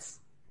conference?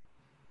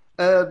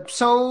 We're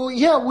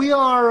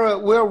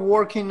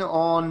working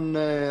on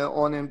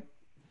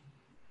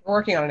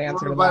working on an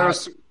answer to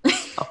virus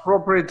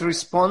appropriate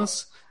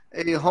response.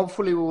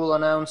 Hopefully, we will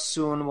announce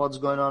soon what's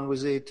going on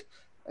with it,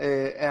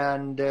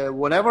 and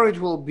whatever it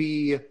will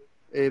be,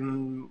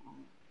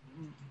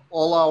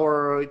 all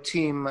our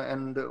team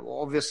and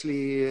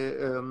obviously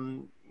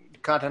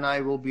Kat and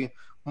I will be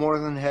more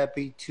than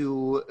happy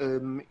to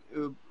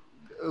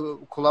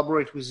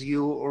collaborate with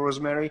you,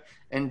 Rosemary,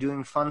 and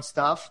doing fun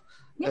stuff.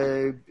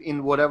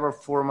 In whatever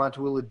format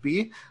will it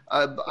be.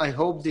 I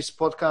hope this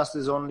podcast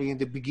is only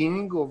the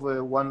beginning of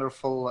a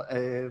wonderful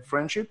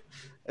friendship,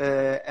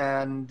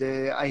 and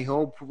I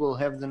hope we'll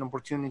have an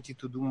opportunity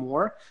to do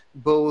more,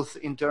 both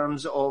in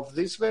terms of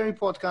this very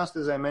podcast.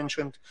 As I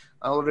mentioned,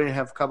 I already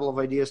have a couple of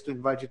ideas to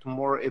invite you to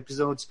more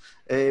episodes,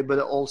 but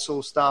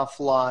also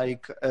stuff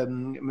like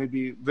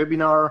maybe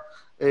webinar,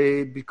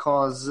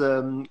 because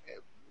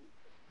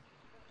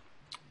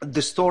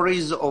the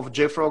stories of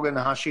JFrog and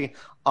Hashi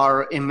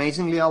are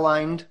amazingly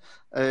aligned.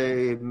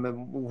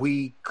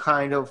 We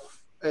kind of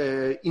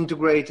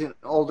integrate in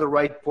all the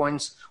right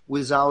points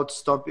without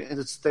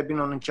stepping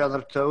on each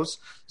other's toes.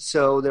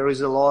 So there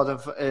is a lot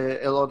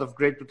of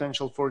great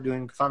potential for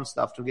doing fun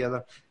stuff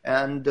together.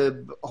 And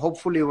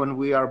hopefully, when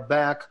we are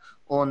back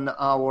on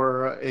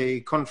our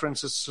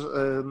conferences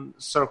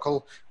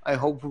circle, I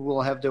hope we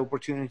will have the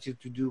opportunity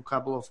to do a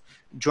couple of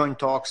joint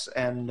talks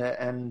and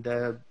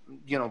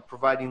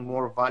providing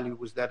more value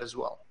with that as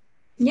well.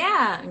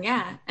 Yeah.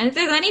 And if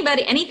there's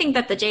anything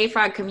that the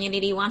JFrog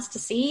community wants to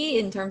see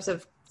in terms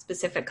of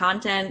specific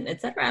content,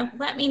 etc.,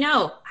 let me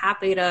know.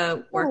 Happy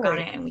to work on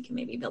it, and we can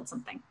maybe build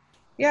something.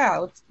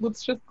 Yeah,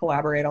 let's just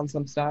collaborate on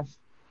some stuff.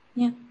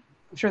 Yeah,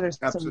 I'm sure there's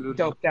some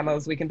dope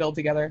demos we can build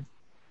together.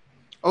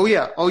 Oh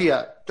yeah.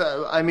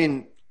 I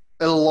mean,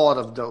 a lot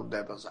of dope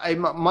demos.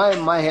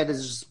 My head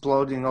is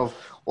exploding of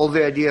all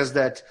the ideas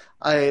that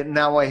I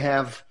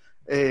have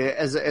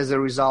as a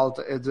result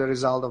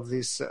of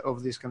this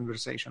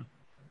conversation.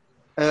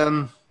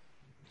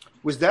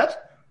 With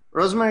that,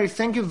 Rosemary,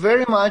 thank you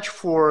very much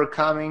for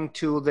coming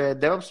to the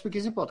DevOps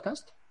Speakeasy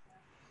podcast.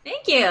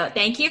 Thank you.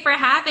 Thank you for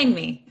having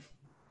me.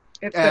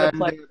 It's been a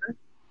pleasure.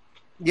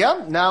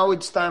 Yeah, now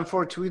it's time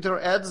for Twitter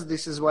ads.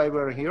 This is why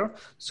we're here.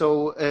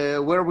 So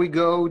where we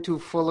go to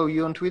follow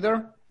you on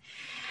Twitter?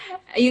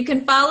 You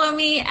can follow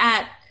me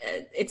at,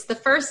 it's the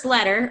first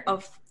letter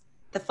of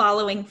the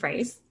following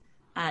phrase,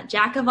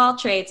 Jack of all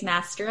trades,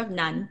 master of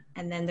none,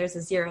 and then there's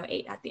a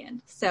 08 at the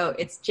end. So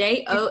it's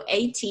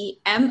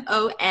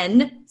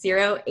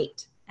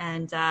JOATMON08.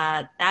 And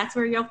that's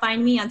where you'll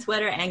find me on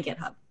Twitter and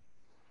GitHub.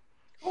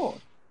 Cool.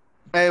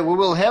 We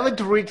will have it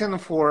written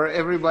for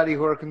everybody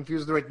who are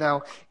confused right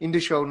now in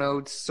the show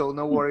notes, so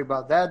no worry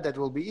about that. That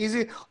will be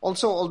easy.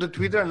 Also, all the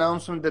Twitter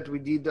announcement that we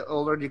did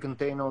already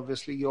contain,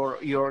 obviously,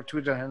 your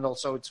Twitter handle,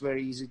 so it's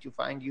very easy to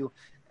find you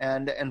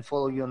and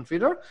follow you on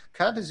Twitter.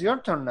 Kat, it's your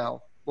turn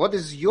now. What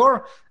is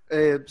your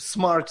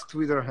smart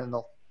Twitter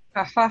handle?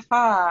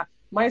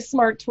 My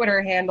smart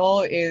Twitter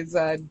handle is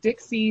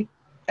Dixie,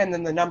 and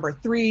then the number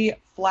 3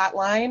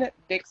 flatline,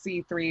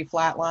 Dixie3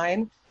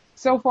 flatline.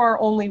 So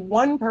far, only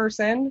one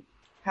person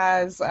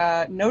has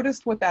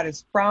noticed what that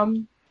is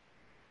from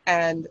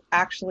and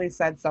actually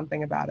said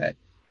something about it.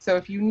 So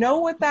if you know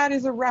what that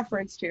is a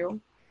reference to,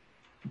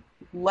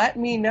 let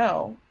me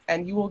know,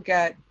 and you will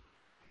get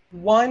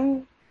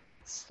one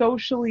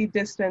socially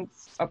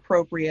distanced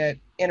appropriate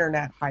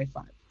internet high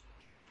five.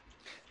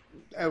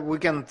 We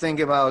can think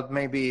about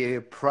maybe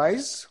a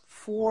prize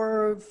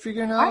for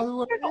figuring out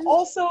what it is. I could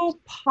also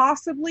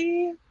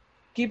possibly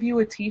give you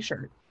a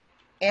t-shirt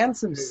and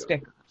some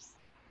stickers.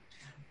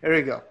 Here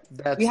you go.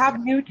 We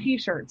have new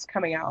T-shirts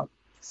coming out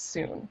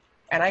soon,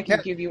 and I can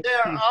give you.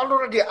 They're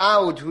already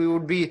out. We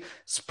would be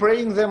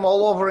spraying them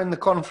all over in the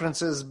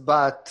conferences,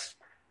 but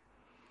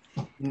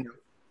no.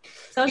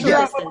 Social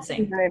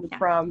distancing.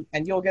 From,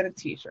 and you'll get a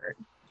T-shirt.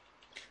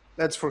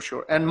 That's for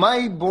sure. And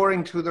my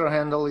boring Twitter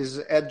handle is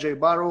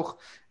 @jbaruch,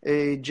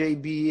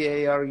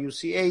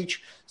 JBARUCH.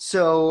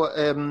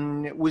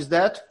 So with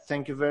that,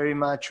 thank you very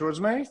much,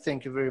 Rosemary.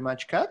 Thank you very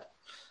much, Kat.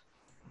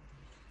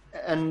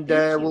 And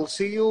we'll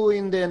see you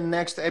in the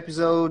next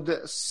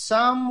episode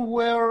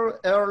somewhere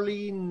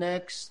early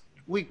next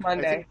week.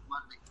 Monday.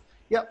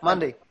 Yeah,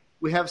 Monday.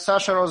 We have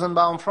Sasha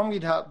Rosenbaum from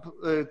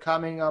GitHub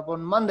coming up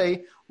on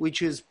Monday,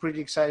 which is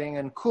pretty exciting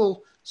and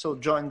cool. So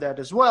join that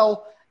as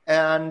well.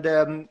 And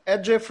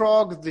at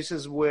JFrog, this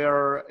is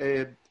where,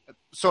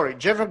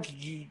 JFrog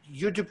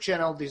YouTube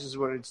channel, this is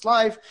where it's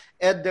live.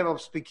 At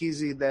DevOps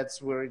Speakeasy,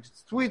 that's where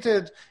it's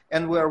tweeted.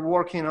 And we're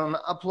working on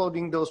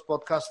uploading those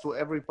podcasts to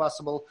every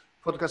possible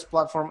podcast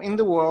platform in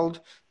the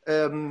world.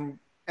 And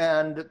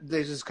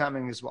this is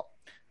coming as well.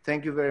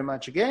 Thank you very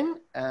much again,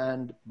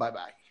 and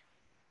bye-bye.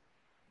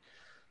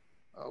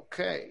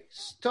 Okay,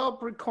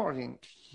 stop recording.